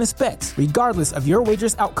 in bonus bets, regardless of your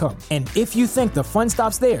wager's outcome. And if you think the fun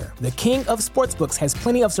stops there, the king of sportsbooks has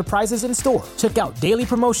plenty of surprises in store. Check out daily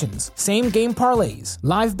promotions, same-game parlays,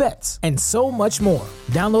 live bets, and so much more.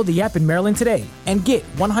 Download the app in Maryland today and get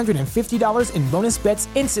 $150 in bonus bets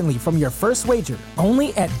instantly from your first wager.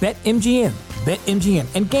 Only at BetMGM. BetMGM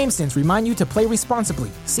and GameSense remind you to play responsibly.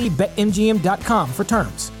 See BetMGM.com for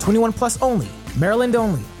terms. 21 plus only. Maryland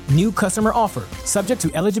only. New customer offer. Subject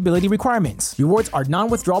to eligibility requirements. Rewards are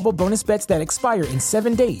non-withdrawable bonus bets that expire in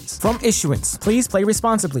 7 days. From issuance, please play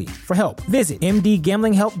responsibly. For help, visit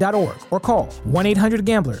mdgamblinghelp.org or call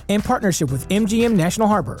 1-800-GAMBLER in partnership with MGM National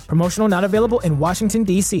Harbor. Promotional not available in Washington,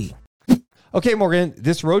 D.C. Okay, Morgan,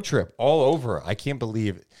 this road trip all over. I can't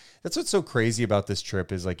believe it. That's what's so crazy about this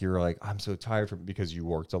trip is like you're like, I'm so tired because you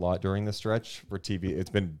worked a lot during the stretch for TV. It's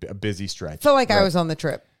been a busy stretch. Felt like I was on the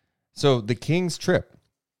trip. So the Kings trip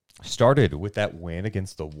started with that win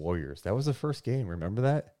against the Warriors. That was the first game. Remember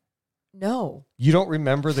that? No. You don't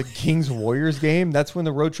remember the Kings-Warriors game? That's when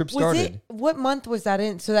the road trip started. What month was that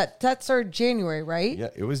in? So that started January, right? Yeah,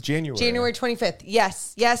 it was January. January 25th.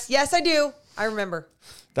 Yes, I do. I remember.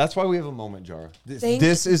 That's why we have a moment jar. Thank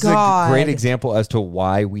This is God. a great example as to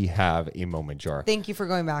why we have a moment jar. Thank you for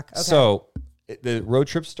going back. Okay. So the road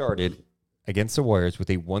trip started against the Warriors with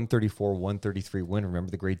a 134-133 win. Remember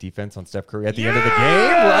the great defense on Steph Curry at the end of the game,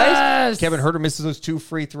 right? Kevin Huerter misses those 2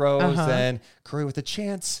 free throws, and Curry with a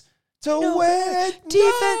chance to win.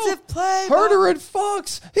 Defensive play. Huerter and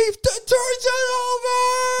Fox. He turns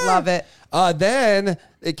it over. Love it. Then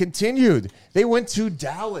it continued. They went to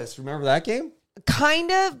Dallas. Remember that game? Kind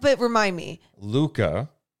of, but remind me. Luka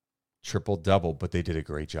triple-double, but they did a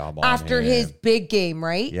great job on After him. his big game,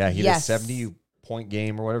 right? Yeah, he had a 70-point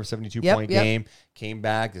game or whatever, 72-point game. Came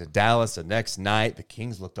back to Dallas the next night. The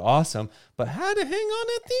Kings looked awesome, but had to hang on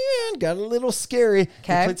at the end. Got a little scary.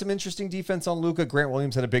 They played some interesting defense on Luka. Grant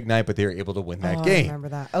Williams had a big night, but they were able to win that game. I remember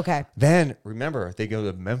that. Okay. Then, remember, they go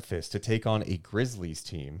to Memphis to take on a Grizzlies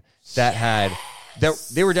team that had...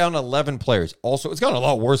 They were down 11 players. Also, it's gotten a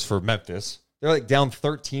lot worse for Memphis. They're like down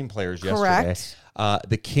 13 players yesterday. Correct.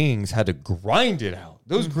 The Kings had to grind it out.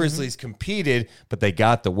 Those Grizzlies competed, but they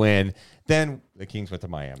got the win. Then the Kings went to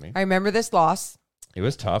Miami. I remember this loss. It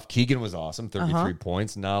was tough. Keegan was awesome, 33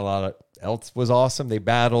 points. Not a lot else was awesome. They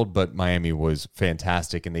battled, but Miami was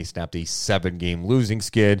fantastic, and they snapped a 7-game losing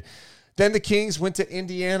skid. Then the Kings went to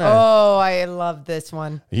Indiana. Oh, I love this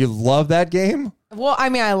one. You love that game? Well, I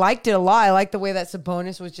mean, I liked it a lot. I liked the way that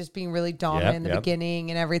Sabonis was just being really dominant in the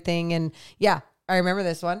beginning and everything. And yeah, I remember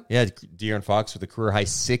this one. Yeah, De'Aaron Fox with a career-high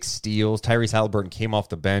 6 steals. Tyrese Halliburton came off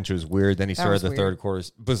the bench. It was weird. Then he started the third quarter.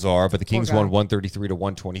 Bizarre, but the Kings won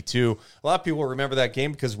 133-122. A lot of people remember that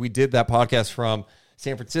game because we did that podcast from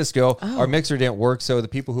San Francisco. Our mixer didn't work, so the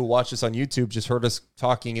people who watched us on YouTube just heard us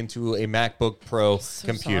talking into a MacBook Pro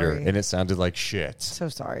computer, and it sounded like shit. So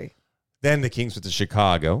sorry. Then the Kings went to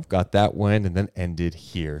Chicago, got that win, and then ended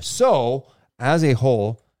here. So, as a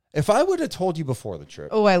whole, if I would have told you before the trip,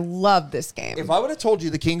 Oh, I love this game. if I would have told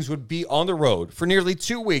you the Kings would be on the road for nearly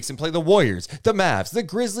 2 weeks and play the Warriors, the Mavs, the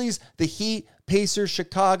Grizzlies, the Heat, Pacers,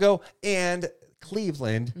 Chicago, and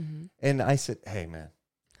Cleveland, and I said, hey, man,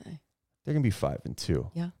 they're going to be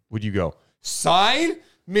 5-2. Yeah. Would you go, sign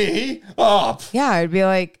me up? Yeah, I'd be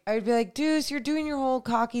like, Deuce, you're doing your whole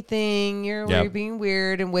cocky thing. You're being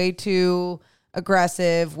weird and way too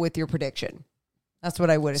aggressive with your prediction. That's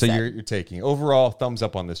what I would have So said. you're taking overall thumbs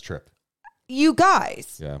up on this trip. You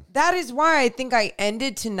guys. Yeah. That is why I think I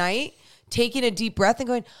ended tonight taking a deep breath and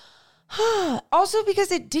going, also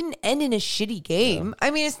because it didn't end in a shitty game.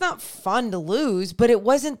 I mean, it's not fun to lose, but it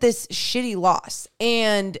wasn't this shitty loss.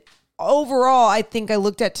 And overall, I think I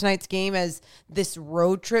looked at tonight's game as this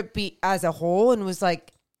road trip as a whole and was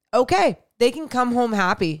like, okay, they can come home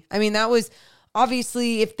happy. I mean, that was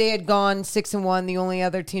obviously if they had gone 6-1, the only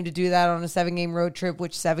other team to do that on a 7-game road trip,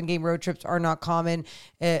 which 7-game road trips are not common.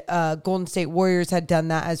 Golden State Warriors had done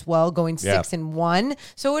that as well, going 6-1.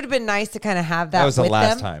 So it would have been nice to kind of have that. That was the with last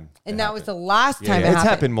them. time. And that was the last time It's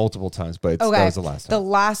happened multiple times, but that was the last time. The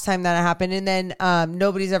last time that it happened. And then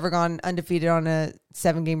nobody's ever gone undefeated on a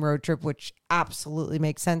 7-game road trip, which absolutely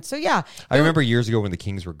makes sense. So, yeah. I remember years ago when the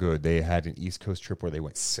Kings were good, they had an East Coast trip where they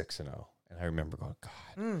went 6-0. And I remember going,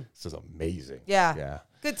 God, this is amazing. Yeah.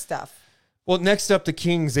 Good stuff. Well, next up, the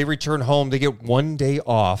Kings, they return home. They get 1 day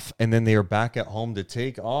off, and then they are back at home to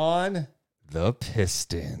take on the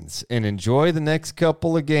Pistons and enjoy the next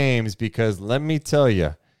couple of games, because let me tell you,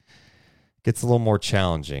 it gets a little more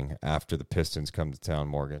challenging after the Pistons come to town,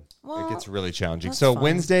 Morgan. Well, it gets really challenging. that's So fine.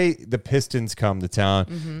 Wednesday, the Pistons come to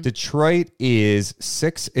town. Detroit is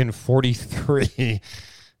 6-43.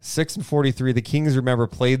 6-43. The Kings, remember,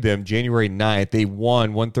 played them January 9th. They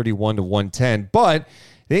won 131-110, but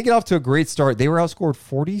they didn't get off to a great start. They were outscored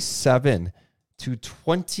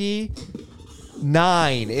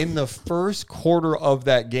 47-29 in the first quarter of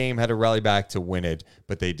that game. Had to rally back to win it,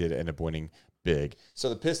 but they did end up winning big. So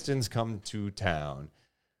the Pistons come to town.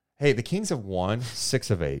 Hey, the Kings have won 6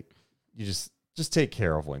 of 8. You just take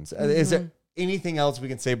care of wins. Is there anything else we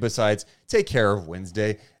can say besides take care of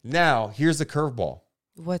Wednesday? Now, here's the curveball.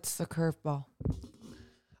 What's the curveball?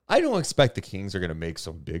 I don't expect the Kings are going to make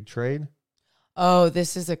some big trade, Oh,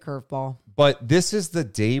 this is a curveball. but this is the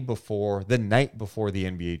night before the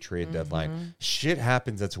NBA trade deadline. Shit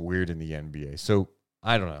happens that's weird in the NBA. So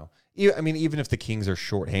I don't know. I mean, even if the Kings are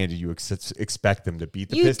shorthanded, you expect them to beat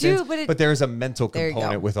the You Pistons. do, but there's a mental There you go.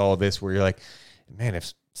 component with all this where you're like, man,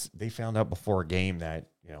 if they found out before a game that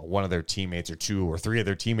one of their teammates or 2 or 3 of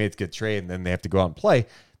their teammates get traded and then they have to go out and play,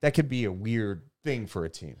 that could be a weird thing for a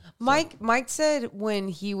team. Mike said when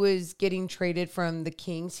he was getting traded from the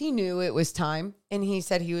Kings, he knew it was time. And he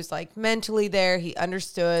said he was like mentally there. He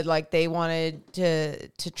understood like they wanted to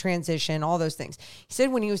transition, all those things. He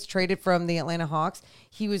said when he was traded from the Atlanta Hawks,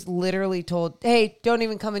 he was literally told, hey, don't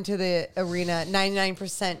even come into the arena.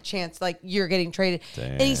 99% chance like you're getting traded.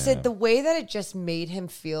 Damn. And he said the way that it just made him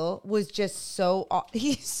feel was just so,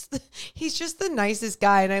 he's just the nicest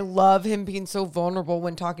guy. And I love him being so vulnerable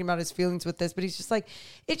when talking about his feelings with this, but he's just like,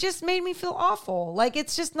 it just made me feel awful. Like,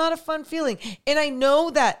 it's just not a fun feeling. And I know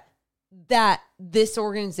that this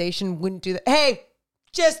organization wouldn't do that. Hey,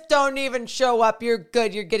 just don't even show up. You're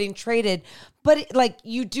good. You're getting traded. But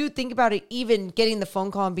you do think about it, even getting the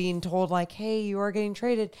phone call and being told like, hey, you are getting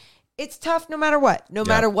traded. It's tough no matter what. No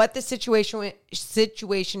matter what the situation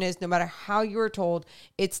is, no matter how you were told,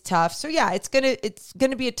 it's tough. So yeah, it's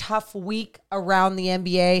gonna be a tough week around the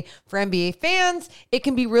NBA for NBA fans. It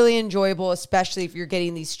can be really enjoyable, especially if you're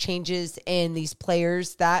getting these changes and these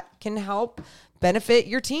players that can help benefit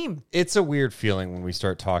your team. It's a weird feeling when we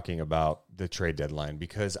start talking about the trade deadline,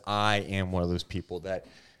 because I am one of those people that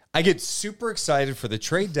I get super excited for the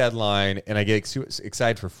trade deadline and I get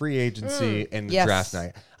excited for free agency and the draft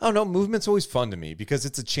night. I don't know. Movement's always fun to me because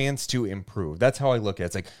it's a chance to improve. That's how I look at it.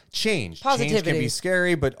 It's like change. Positivity. Change can be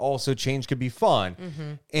scary, but also change can be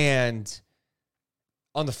fun. And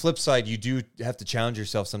on the flip side, you do have to challenge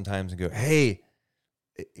yourself sometimes and go, hey,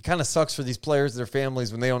 it kind of sucks for these players and their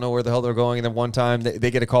families when they don't know where the hell they're going. And then one time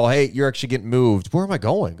they get a call, hey, you're actually getting moved. Where am I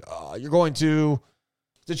going? You're going to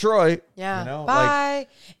Detroit. Yeah. Bye.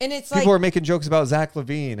 And it's people are making jokes about Zach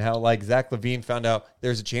LaVine, how like Zach LaVine found out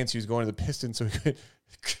there's a chance he was going to the Pistons, so he could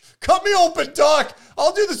cut me open, doc.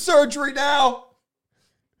 I'll do the surgery now.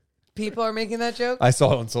 people are making that joke. I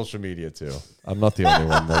saw it on social media too. I'm not the only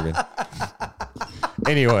one, Morgan.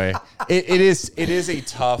 Anyway, it is a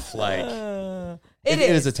tough It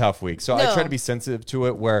is a tough week. So I try to be sensitive to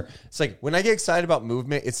it, where it's like when I get excited about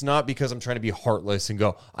movement, it's not because I'm trying to be heartless and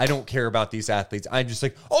go, I don't care about these athletes. I'm just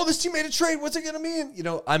like, oh, this team made a trade. What's it going to mean?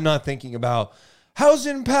 I'm not thinking about how's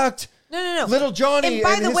it impact No. little Johnny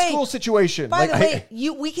and his school situation. By the way,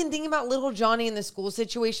 we can think about little Johnny and the school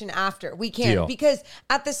situation after. We can. Deal. Because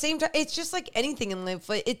at the same time, it's just like anything in life.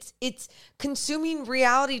 It's consuming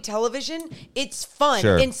reality television. It's fun.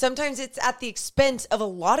 Sure. And sometimes it's at the expense of a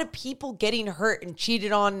lot of people getting hurt and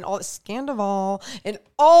cheated on and all the scandal and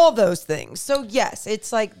all those things. So yes,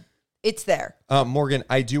 it's like, it's there. Morgan,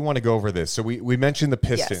 I do want to go over this. So we mentioned the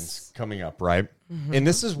Pistons coming up, right? Mm-hmm. And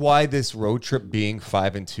this is why this road trip being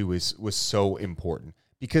 5-2 was so important,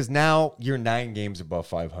 because now you're 9 games above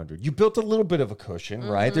 500. You built a little bit of a cushion,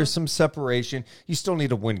 right? There's some separation. You still need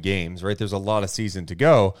to win games, right? There's a lot of season to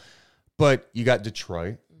go, but you got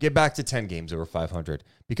Detroit. Get back to 10 games over 500,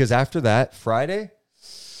 because after that, Friday,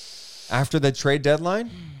 after the trade deadline,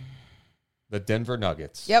 the Denver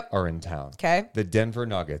Nuggets are in town. Okay. The Denver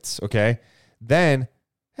Nuggets, okay? Then,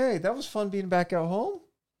 hey, that was fun being back at home.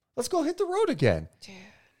 Let's go hit the road again. Dude.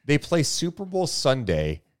 They play Super Bowl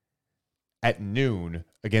Sunday at noon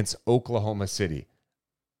against Oklahoma City.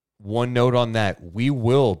 One note on that, we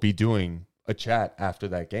will be doing a chat after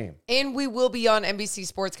that game. And we will be on NBC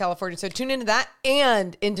Sports California. So tune into that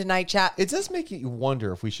and into Night Chat. It does make you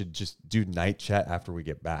wonder if we should just do Night Chat after we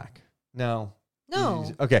get back. No.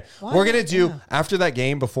 Okay. Why? We're going to do, after that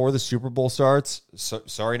game, before the Super Bowl starts,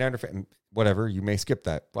 sorry, Niner fan, whatever, you may skip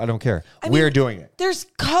that. I don't care. We are doing it. There's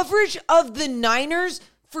coverage of the Niners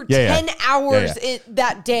for Yeah, 10 hours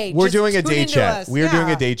that day. We're Just doing a tune day into chat. us. We're doing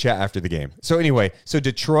Yeah. a day chat after the game. So anyway, so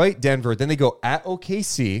Detroit, Denver, then they go at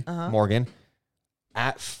OKC, Morgan,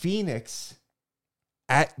 at Phoenix,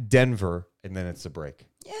 at Denver, and then it's a break.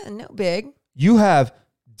 Yeah, no big. You have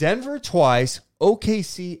Denver twice,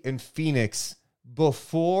 OKC, and Phoenix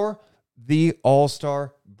before the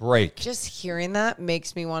All-Star break. Just hearing that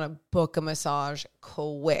makes me want to book a massage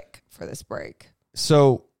quick for this break.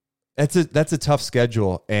 So that's a tough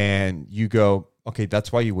schedule, and you go, okay,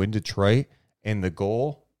 that's why you win Detroit. And the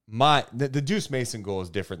goal, the Deuce Mason goal is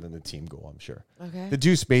different than the team goal, I'm sure. Okay. The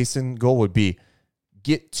Deuce Mason goal would be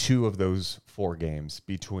get 2 of those 4 games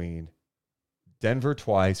between Denver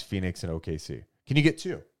twice, Phoenix, and OKC. Can you get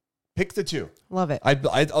 2? Pick the 2. Love it.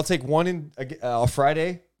 I'll take one in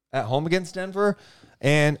Friday at home against Denver,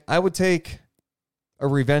 and I would take a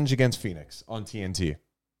revenge against Phoenix on TNT.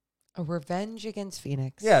 A revenge against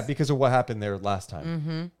Phoenix. Yeah, because of what happened there last time.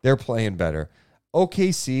 Mm-hmm. They're playing better.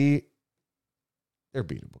 OKC, they're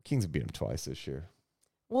beatable. Kings have beat them twice this year.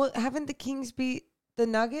 Well, haven't the Kings beat the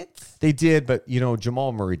Nuggets? They did, but,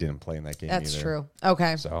 Jamal Murray didn't play in that game That's either. true.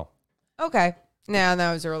 Okay. So Okay. Nah,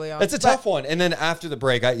 that was early on. that's a tough one. And then after the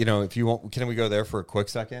break, if you want, can we go there for a quick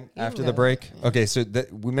second after the break? Okay, so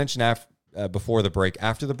we mentioned before the break.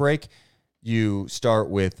 After the break, you start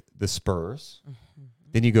with the Spurs.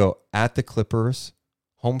 Then you go at the Clippers,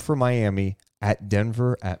 home for Miami, at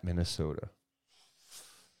Denver, at Minnesota.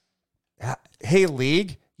 Hey,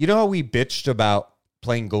 League, you know how we bitched about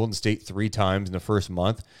playing Golden State 3 times in the first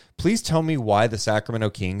month? Please tell me why the Sacramento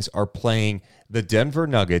Kings are playing the Denver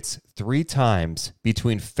Nuggets 3 times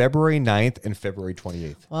between February 9th and February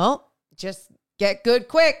 28th. Well, just get good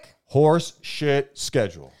quick. Horse shit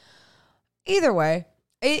schedule. Either way,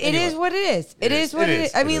 it is what it is. It is what it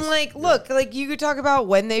is. I mean, look, you could talk about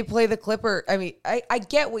when they play the Clipper. I mean, I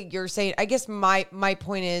get what you're saying. I guess my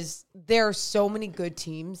point is there are so many good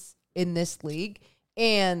teams in this league,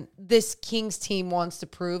 and this Kings team wants to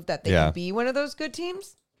prove that they can be one of those good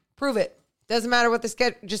teams. Prove it. Doesn't matter what the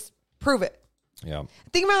schedule, just prove it. Yeah.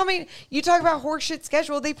 Think about how many, you talk about horseshit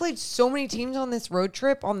schedule. They played so many teams on this road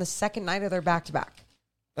trip on the second night of their back-to-back.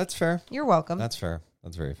 That's fair. You're welcome. That's fair.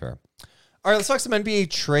 That's very fair. All right, let's talk some NBA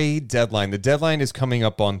trade deadline. The deadline is coming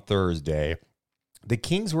up on Thursday. The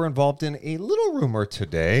Kings were involved in a little rumor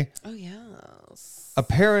today. Oh, yes.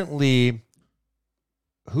 Apparently,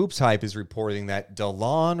 Hoops Hype is reporting that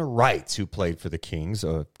DeLon Wright, who played for the Kings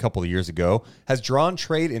a couple of years ago, has drawn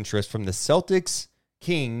trade interest from the Celtics,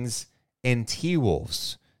 Kings, and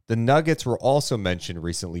T-Wolves. The Nuggets were also mentioned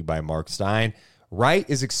recently by Mark Stein. Wright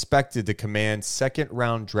is expected to command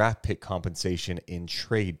second-round draft pick compensation in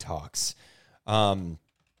trade talks.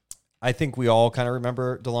 I think we all kind of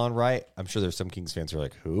remember DeLon Wright. I'm sure there's some Kings fans who are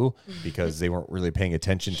like, who? Because they weren't really paying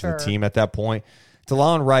attention to the team at that point.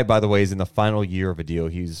 DeLon Wright, by the way, is in the final year of a deal.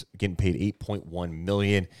 He's getting paid $8.1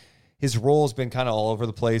 million. His role has been kind of all over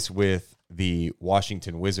the place with the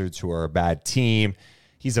Washington Wizards, who are a bad team.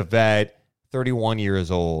 He's a vet, 31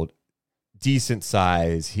 years old, decent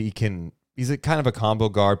size. He's a kind of a combo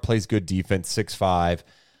guard, plays good defense, 6'5".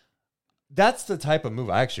 That's the type of move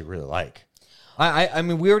I actually really like. I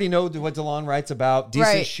mean, we already know what DeLon Wright's about.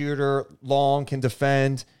 Decent shooter, long, can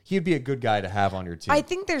defend. He'd be a good guy to have on your team. I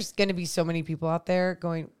think there's going to be so many people out there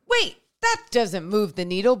going, wait, that doesn't move the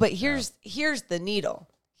needle. But here's the needle.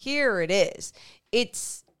 Here it is.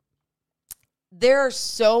 There are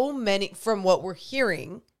so many, from what we're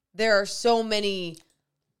hearing, there are so many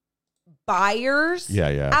buyers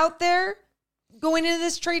out there going into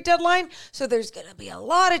this trade deadline. So there's going to be a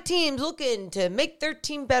lot of teams looking to make their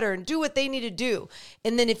team better and do what they need to do.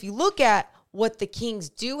 And then if you look at what the Kings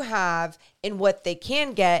do have and what they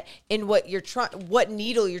can get and what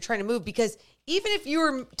needle you're trying to move, because even if you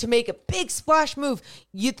were to make a big splash move,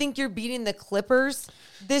 you think you're beating the Clippers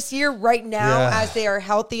this year right now as they are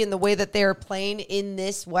healthy in the way that they are playing in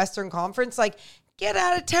this Western Conference. Get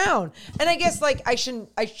out of town. And I guess I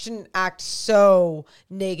shouldn't act so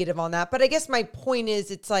negative on that. But I guess my point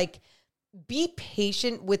is be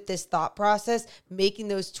patient with this thought process, making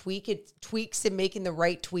those tweaks and making the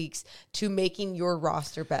right tweaks to making your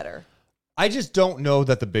roster better. I just don't know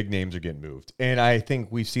that the big names are getting moved. And I think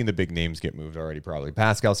we've seen the big names get moved already, probably.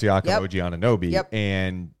 Pascal Siakam, OG Anunoby. Yep.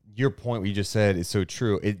 And your point, what you just said, is so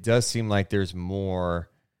true. It does seem like there's more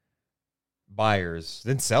buyers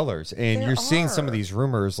than sellers. And you're seeing some of these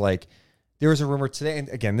rumors. There was a rumor today, and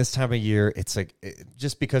again, this time of year, it's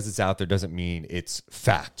just because it's out there doesn't mean it's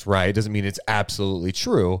fact, right? It doesn't mean it's absolutely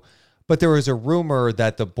true. But there was a rumor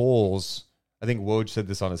that the Bulls, I think Woj said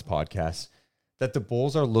this on his podcast, that the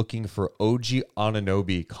Bulls are looking for OG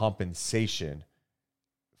Anunoby compensation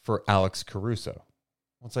for Alex Caruso.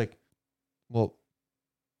 It's like, well,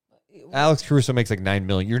 Alex Caruso makes like $9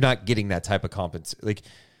 million. You're not getting that type of compensation. Like,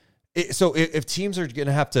 so if teams are going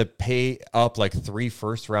to have to pay up like 3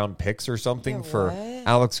 first-round picks or something for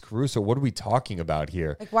Alex Caruso, what are we talking about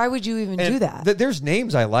here? Like, why would you even do that? There's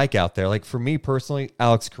names I like out there. Like, for me personally,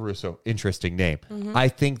 Alex Caruso, interesting name. I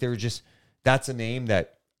think that's a name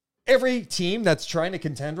that every team that's trying to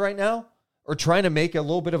contend right now or trying to make a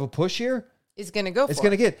little bit of a push here is going to go for. It's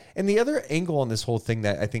going to get. And the other angle on this whole thing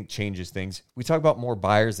that I think changes things, we talk about more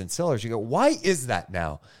buyers and sellers. You go, why is that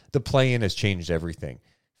now? The play-in has changed everything.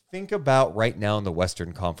 Think about right now in the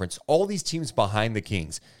Western Conference, all these teams behind the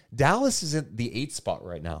Kings. Dallas is at the 8th spot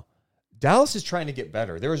right now. Dallas is trying to get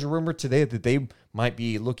better. There was a rumor today that they might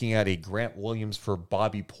be looking at a Grant Williams for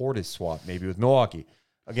Bobby Portis swap, maybe with Milwaukee.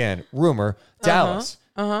 Again, rumor. Dallas.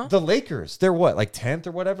 The Lakers, they're what, like 10th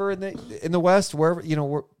or whatever in the West, wherever,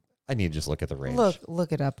 I need to just look at the range.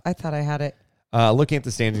 Look it up. I thought I had it. Looking at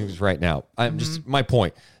the standings right now. I'm just my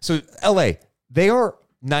point. So LA, they are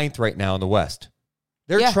 9th right now in the West.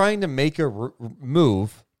 They're trying to make a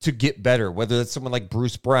move to get better, whether that's someone like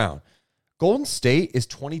Bruce Brown. Golden State is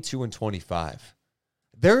 22-25.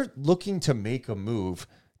 They're looking to make a move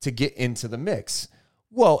to get into the mix.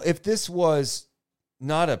 Well, if this was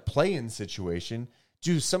not a play-in situation,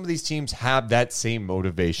 do some of these teams have that same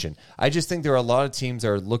motivation? I just think there are a lot of teams that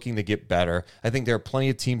are looking to get better. I think there are plenty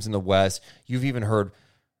of teams in the West. You've even heard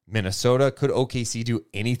Minnesota. Could OKC do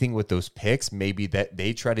anything with those picks? Maybe that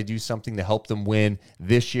they try to do something to help them win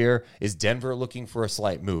this year. Is Denver looking for a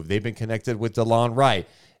slight move? They've been connected with DeLon Wright.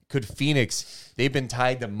 Could Phoenix? They've been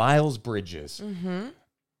tied to Miles Bridges.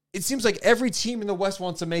 It seems like every team in the West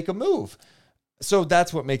wants to make a move. So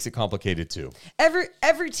that's what makes it complicated too.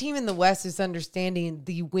 Every team in the West is understanding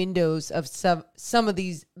the windows of some of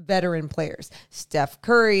these veteran players. Steph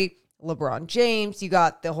Curry, LeBron James, you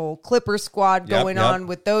got the whole Clippers squad going on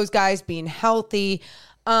with those guys being healthy.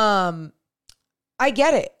 I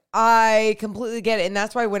get it. I completely get it. And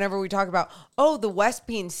that's why whenever we talk about, the West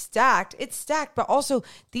being stacked, it's stacked. But also,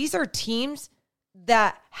 these are teams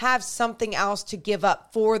that have something else to give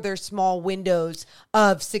up for their small windows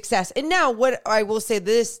of success. And now what I will say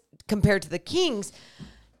this compared to the Kings,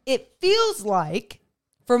 it feels like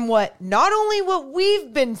from not only what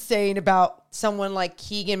we've been saying about someone like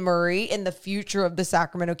Keegan Murray and the future of the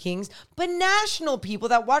Sacramento Kings, but national people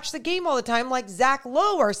that watch the game all the time, like Zach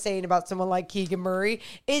Lowe, are saying about someone like Keegan Murray,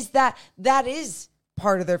 is that is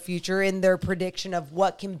part of their future in their prediction of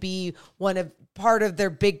what can be part of their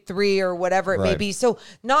big 3 or whatever it may be. So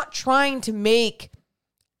not trying to make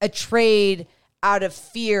a trade out of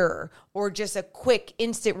fear or just a quick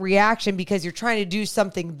instant reaction because you're trying to do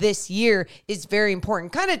something this year is very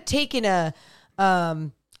important. Kind of taking a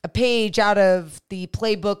page out of the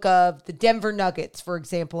playbook of the Denver Nuggets, for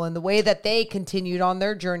example, and the way that they continued on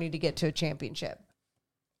their journey to get to a championship.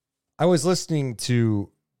 I was listening to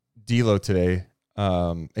D'Lo today,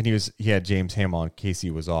 and he had James Ham on. Casey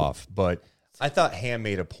was off, but I thought Ham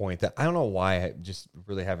made a point that I don't know why I just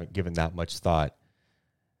really haven't given that much thought.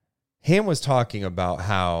 Ham was talking about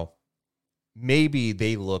how maybe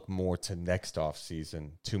they look more to next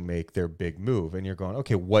offseason to make their big move. And you're going,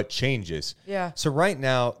 okay, what changes? Yeah. So right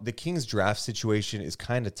now, the Kings draft situation is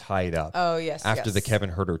kind of tied up. Oh, yes. After the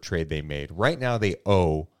Kevin Huerter trade they made. Right now, they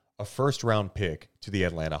owe a first-round pick to the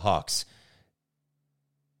Atlanta Hawks.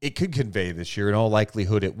 It could convey this year. In all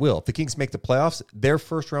likelihood, it will. If the Kings make the playoffs, their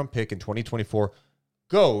first-round pick in 2024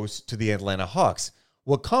 goes to the Atlanta Hawks.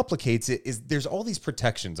 What complicates it is there's all these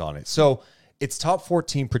protections on it. So it's top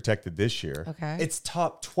 14 protected this year. Okay. It's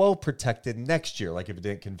top 12 protected next year, like if it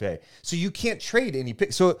didn't convey. So you can't trade any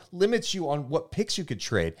picks. So it limits you on what picks you could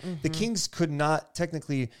trade. The Kings could not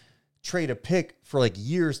technically trade a pick for like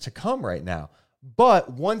years to come right now.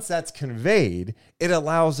 But once that's conveyed, it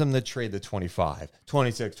allows them to trade the 25,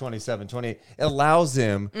 26, 27, 28. It allows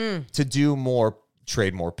them to do more,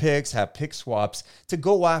 trade more picks, have pick swaps to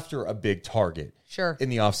go after a big target. Sure. In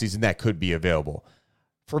the offseason that could be available.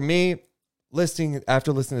 For me,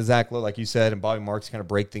 after listening to Zach Lowe, like you said, and Bobby Marks kind of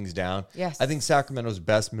break things down, yes, I think Sacramento's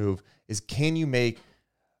best move is, can you make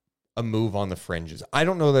a move on the fringes? I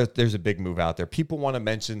don't know that there's a big move out there. People want to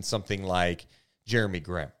mention something like Jeremy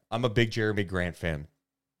Grant. I'm a big Jeremy Grant fan.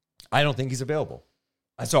 I don't think he's available.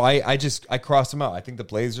 So I crossed him out. I think the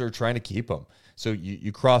Blazers are trying to keep him. So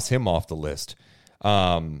you cross him off the list.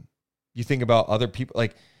 You think about other people.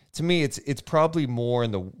 Like, to me, it's probably more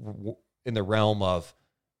in the realm of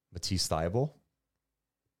Matisse Thybulle.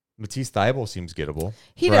 Matisse Thybulle seems gettable.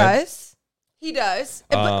 He does.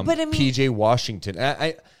 But I mean, PJ Washington.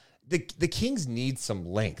 The Kings need some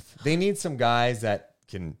length. They need some guys that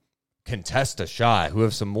can contest a shot, who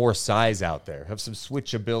have some more size out there, have some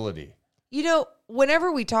switchability. You know,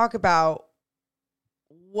 whenever we talk about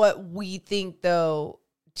what we think, though,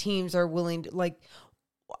 teams are willing to, like,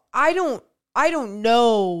 I don't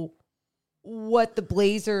know what the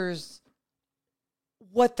Blazers,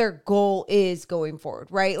 what their goal is going forward,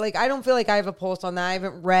 right? Like, I don't feel like I have a pulse on that. I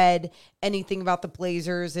haven't read anything about the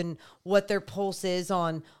Blazers and what their pulse is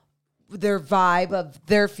on their vibe of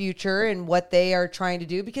their future and what they are trying to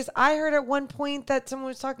do. Because I heard at one point that someone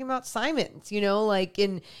was talking about Simons, you know, like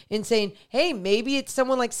in saying, hey, maybe it's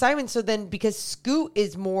someone like Simons. So then, because Scoot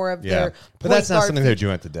is more of their but that's point not guard something they're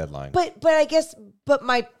doing at the deadline. But I guess,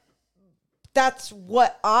 that's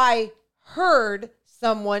what I heard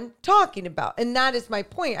someone talking about. And that is my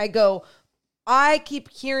point. I keep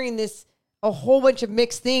hearing this, a whole bunch of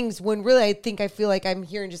mixed things, when really I feel like I'm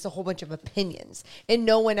hearing just a whole bunch of opinions and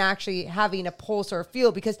no one actually having a pulse or a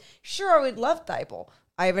feel. Because sure, I would love Thibault.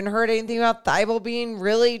 I haven't heard anything about Thibault being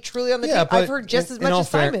really, truly on the team. I've heard just as much as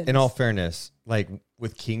Simons. In all fairness, like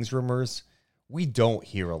with Kings rumors, we don't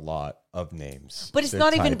hear a lot of names. But it's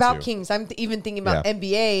not even about Kings. I'm even thinking about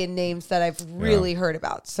NBA and names that I've really heard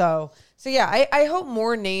about. So yeah, I hope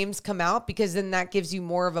more names come out, because then that gives you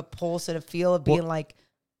more of a pulse and a feel of being like,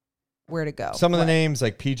 where to go. Some of the names,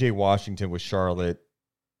 like PJ Washington with Charlotte,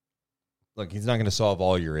 look, he's not going to solve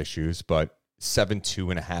all your issues, but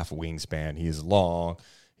 7'2.5" wingspan. He is long.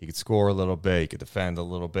 He could score a little bit. He could defend a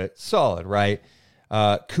little bit. Solid, right?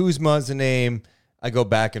 Kuzma's a name I go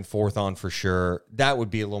back and forth on for sure. That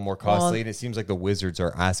would be a little more costly, and it seems like the Wizards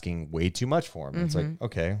are asking way too much for him. It's like,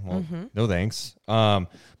 okay, well, no thanks.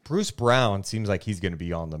 Bruce Brown seems like he's going to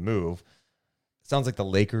be on the move. Sounds like the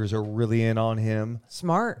Lakers are really in on him.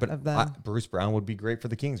 Smart but of them. Bruce Brown would be great for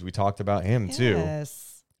the Kings. We talked about him too.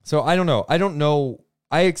 Yes. So I don't know.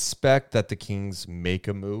 I expect that the Kings make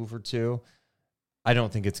a move or two. I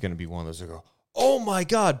don't think it's going to be one of those that go, oh my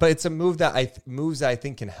God, but it's a move that I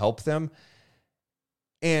think can help them.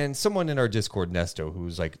 And someone in our Discord, Nesto,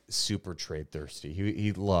 who's like super trade thirsty.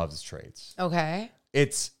 He loves trades. Okay.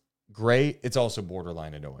 It's great. It's also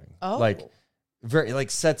borderline annoying. Oh. Like, very like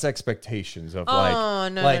sets expectations of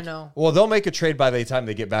no. Well, they'll make a trade by the time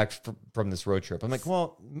they get back from this road trip. I'm like,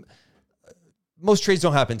 well, most trades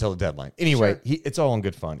don't happen until the deadline. Anyway, Sure. It's all in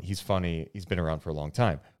good fun. He's funny. He's been around for a long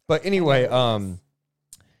time. But anyway,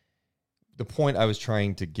 the point I was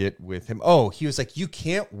trying to get with him, he was like, you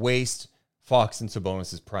can't waste Fox and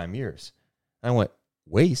Sabonis' prime years. And I went,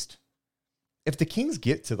 waste? If the Kings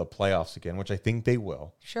get to the playoffs again, which I think they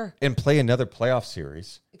will, Sure, and play another playoff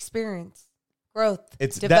series, experience, growth,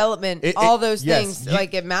 it's development, all those yes, things,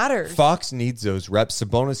 like it matters. Fox needs those reps.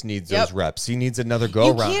 Sabonis needs those reps. He needs another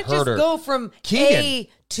go-around. You can't just go from Keegan. A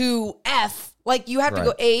to F. Like, you have to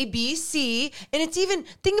go A, B, C. And it's even,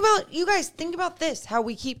 think about this, how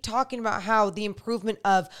we keep talking about how the improvement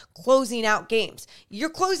of closing out games.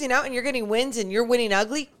 You're closing out and you're getting wins and you're winning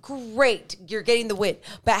ugly. Great. You're getting the win.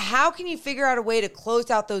 But how can you figure out a way to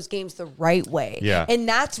close out those games the right way? Yeah. And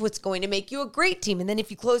that's what's going to make you a great team. And then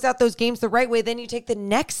if you close out those games the right way, then you take the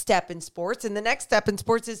next step in sports. And the next step in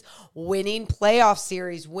sports is winning playoff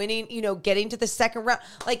series, winning, getting to the second round.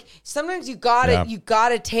 Like, sometimes you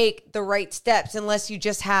gotta take the right steps, unless you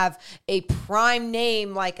just have a prime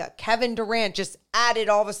name like a Kevin Durant just added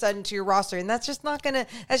all of a sudden to your roster. And that's just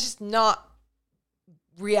not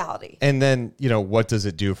reality. And then, what does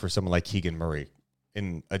it do for someone like Keegan Murray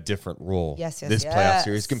in a different role this playoff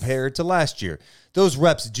series compared to last year? Those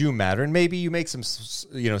reps do matter, and maybe you make some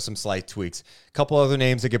slight tweaks. A couple other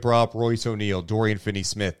names that get brought up: Royce O'Neal, Dorian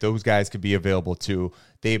Finney-Smith. Those guys could be available too.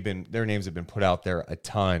 Their names have been put out there a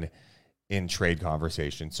ton in trade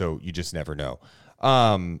conversation, so you just never know.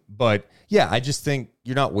 But yeah, I just think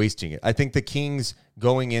you're not wasting it. I think the Kings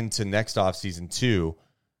going into next offseason too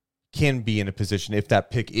can be in a position, if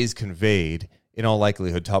that pick is conveyed, in all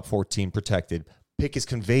likelihood, top 14 protected, pick is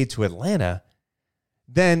conveyed to Atlanta,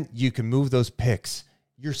 then you can move those picks.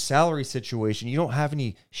 Your salary situation, you don't have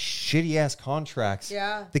any shitty-ass contracts.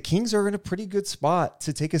 Yeah. The Kings are in a pretty good spot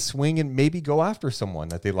to take a swing and maybe go after someone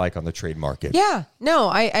that they like on the trade market. Yeah. No,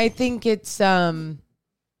 I think it's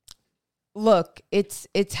look,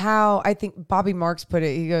 it's how I think Bobby Marks put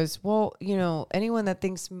it. He goes, well, anyone that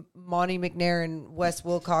thinks Monty McNair and Wes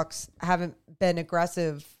Wilcox haven't been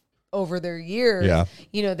aggressive over their years,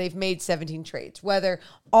 they've made 17 trades. Whether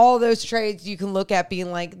all those trades you can look at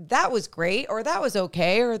being like, that was great, or that was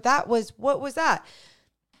okay, or that was, what was that?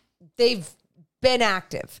 They've been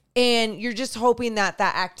active, and you're just hoping that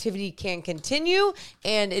activity can continue,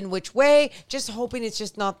 and in which way. Just hoping it's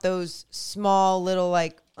just not those small little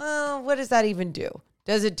like, well, what does that even do?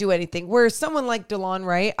 Does it do anything? Where someone like DeLon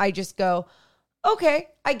Wright, I just go, Okay,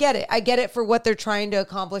 I get it. I get it for what they're trying to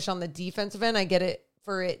accomplish on the defensive end. I get it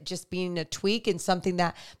for it just being a tweak and something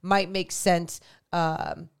that might make sense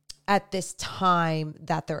at this time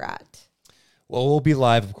that they're at. Well, we'll be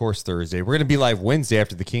live, of course, Thursday. We're going to be live Wednesday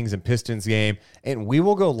after the Kings and Pistons game, and we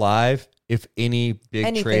will go live if any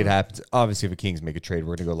big trade happens. Obviously, if the Kings make a trade,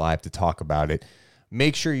 we're going to go live to talk about it.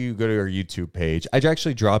 Make sure you go to our YouTube page. I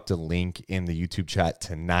actually dropped a link in the YouTube chat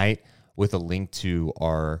tonight with a link to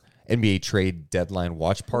our NBA trade deadline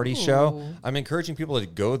watch party show. I'm encouraging people to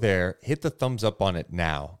go there, hit the thumbs up on it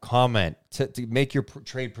now, comment to make your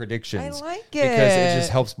trade predictions. I like it. Because it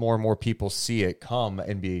just helps more and more people see it come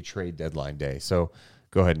NBA trade deadline day. So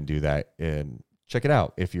go ahead and do that and check it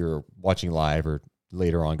out. If you're watching live or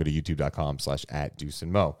later on, go to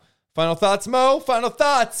youtube.com/@DeuceandMo. Final thoughts, Mo? Final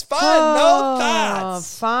thoughts. Final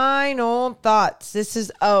thoughts. This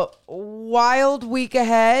is a wild week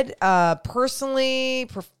ahead, personally,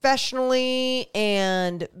 professionally,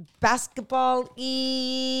 and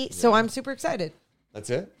basketball-y. So I'm super excited. That's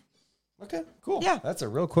it? Okay, cool. Yeah. That's a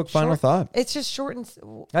real quick final thought. It's just short and...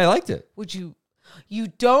 I liked it. You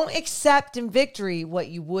don't accept in victory what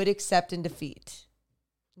you would accept in defeat.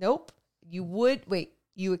 Nope. You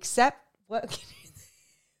accept what...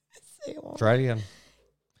 Try it again.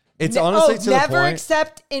 It's honestly to the point. Never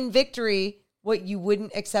accept in victory what you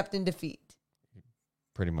wouldn't accept in defeat.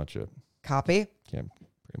 Pretty much it. Copy. Yeah,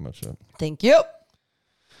 pretty much it. Thank you.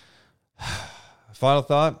 Final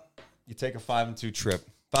thought. You take a 5-2 trip.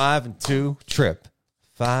 5-2 trip.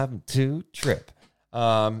 5-2 trip.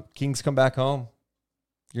 Kings come back home.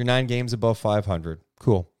 You're 9 games above 500.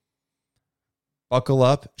 Cool. Buckle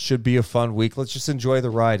up. Should be a fun week. Let's just enjoy the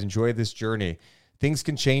ride. Enjoy this journey. Things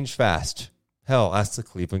can change fast. Hell, ask the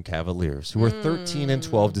Cleveland Cavaliers, who are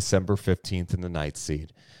 13-12 December 15th in the 9th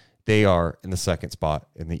seed. They are in the 2nd spot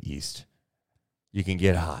in the East. You can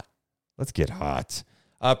get hot. Let's get hot.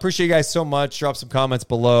 Appreciate you guys so much. Drop some comments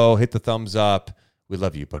below. Hit the thumbs up. We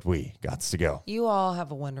love you, but we gots to go. You all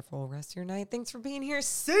have a wonderful rest of your night. Thanks for being here.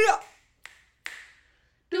 See ya.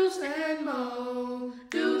 Deuce and Mo,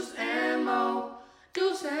 Deuce and Mo,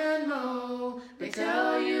 Deuce and Mo. They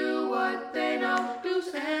tell you what they know.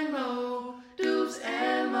 Deuce and Mo, Deuce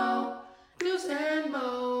and Mo, Deuce and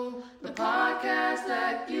Mo. The podcast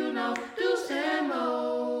that you know. Deuce and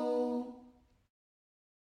Mo.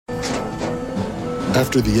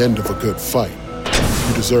 After the end of a good fight,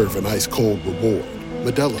 you deserve an ice-cold reward.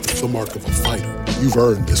 Modelo is the mark of a fighter. You've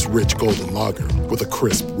earned this rich golden lager with a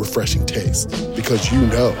crisp, refreshing taste. Because you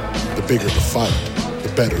know, the bigger the fight, the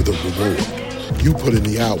better the reward. You put in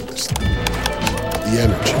the hours, the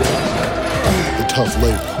energy, the tough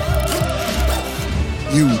labor.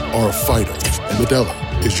 You are a fighter, and Modelo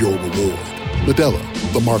is your reward. Modelo,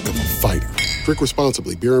 the mark of a fighter. Drink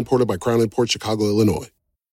responsibly. Beer imported by Crown Imports, Chicago, Illinois.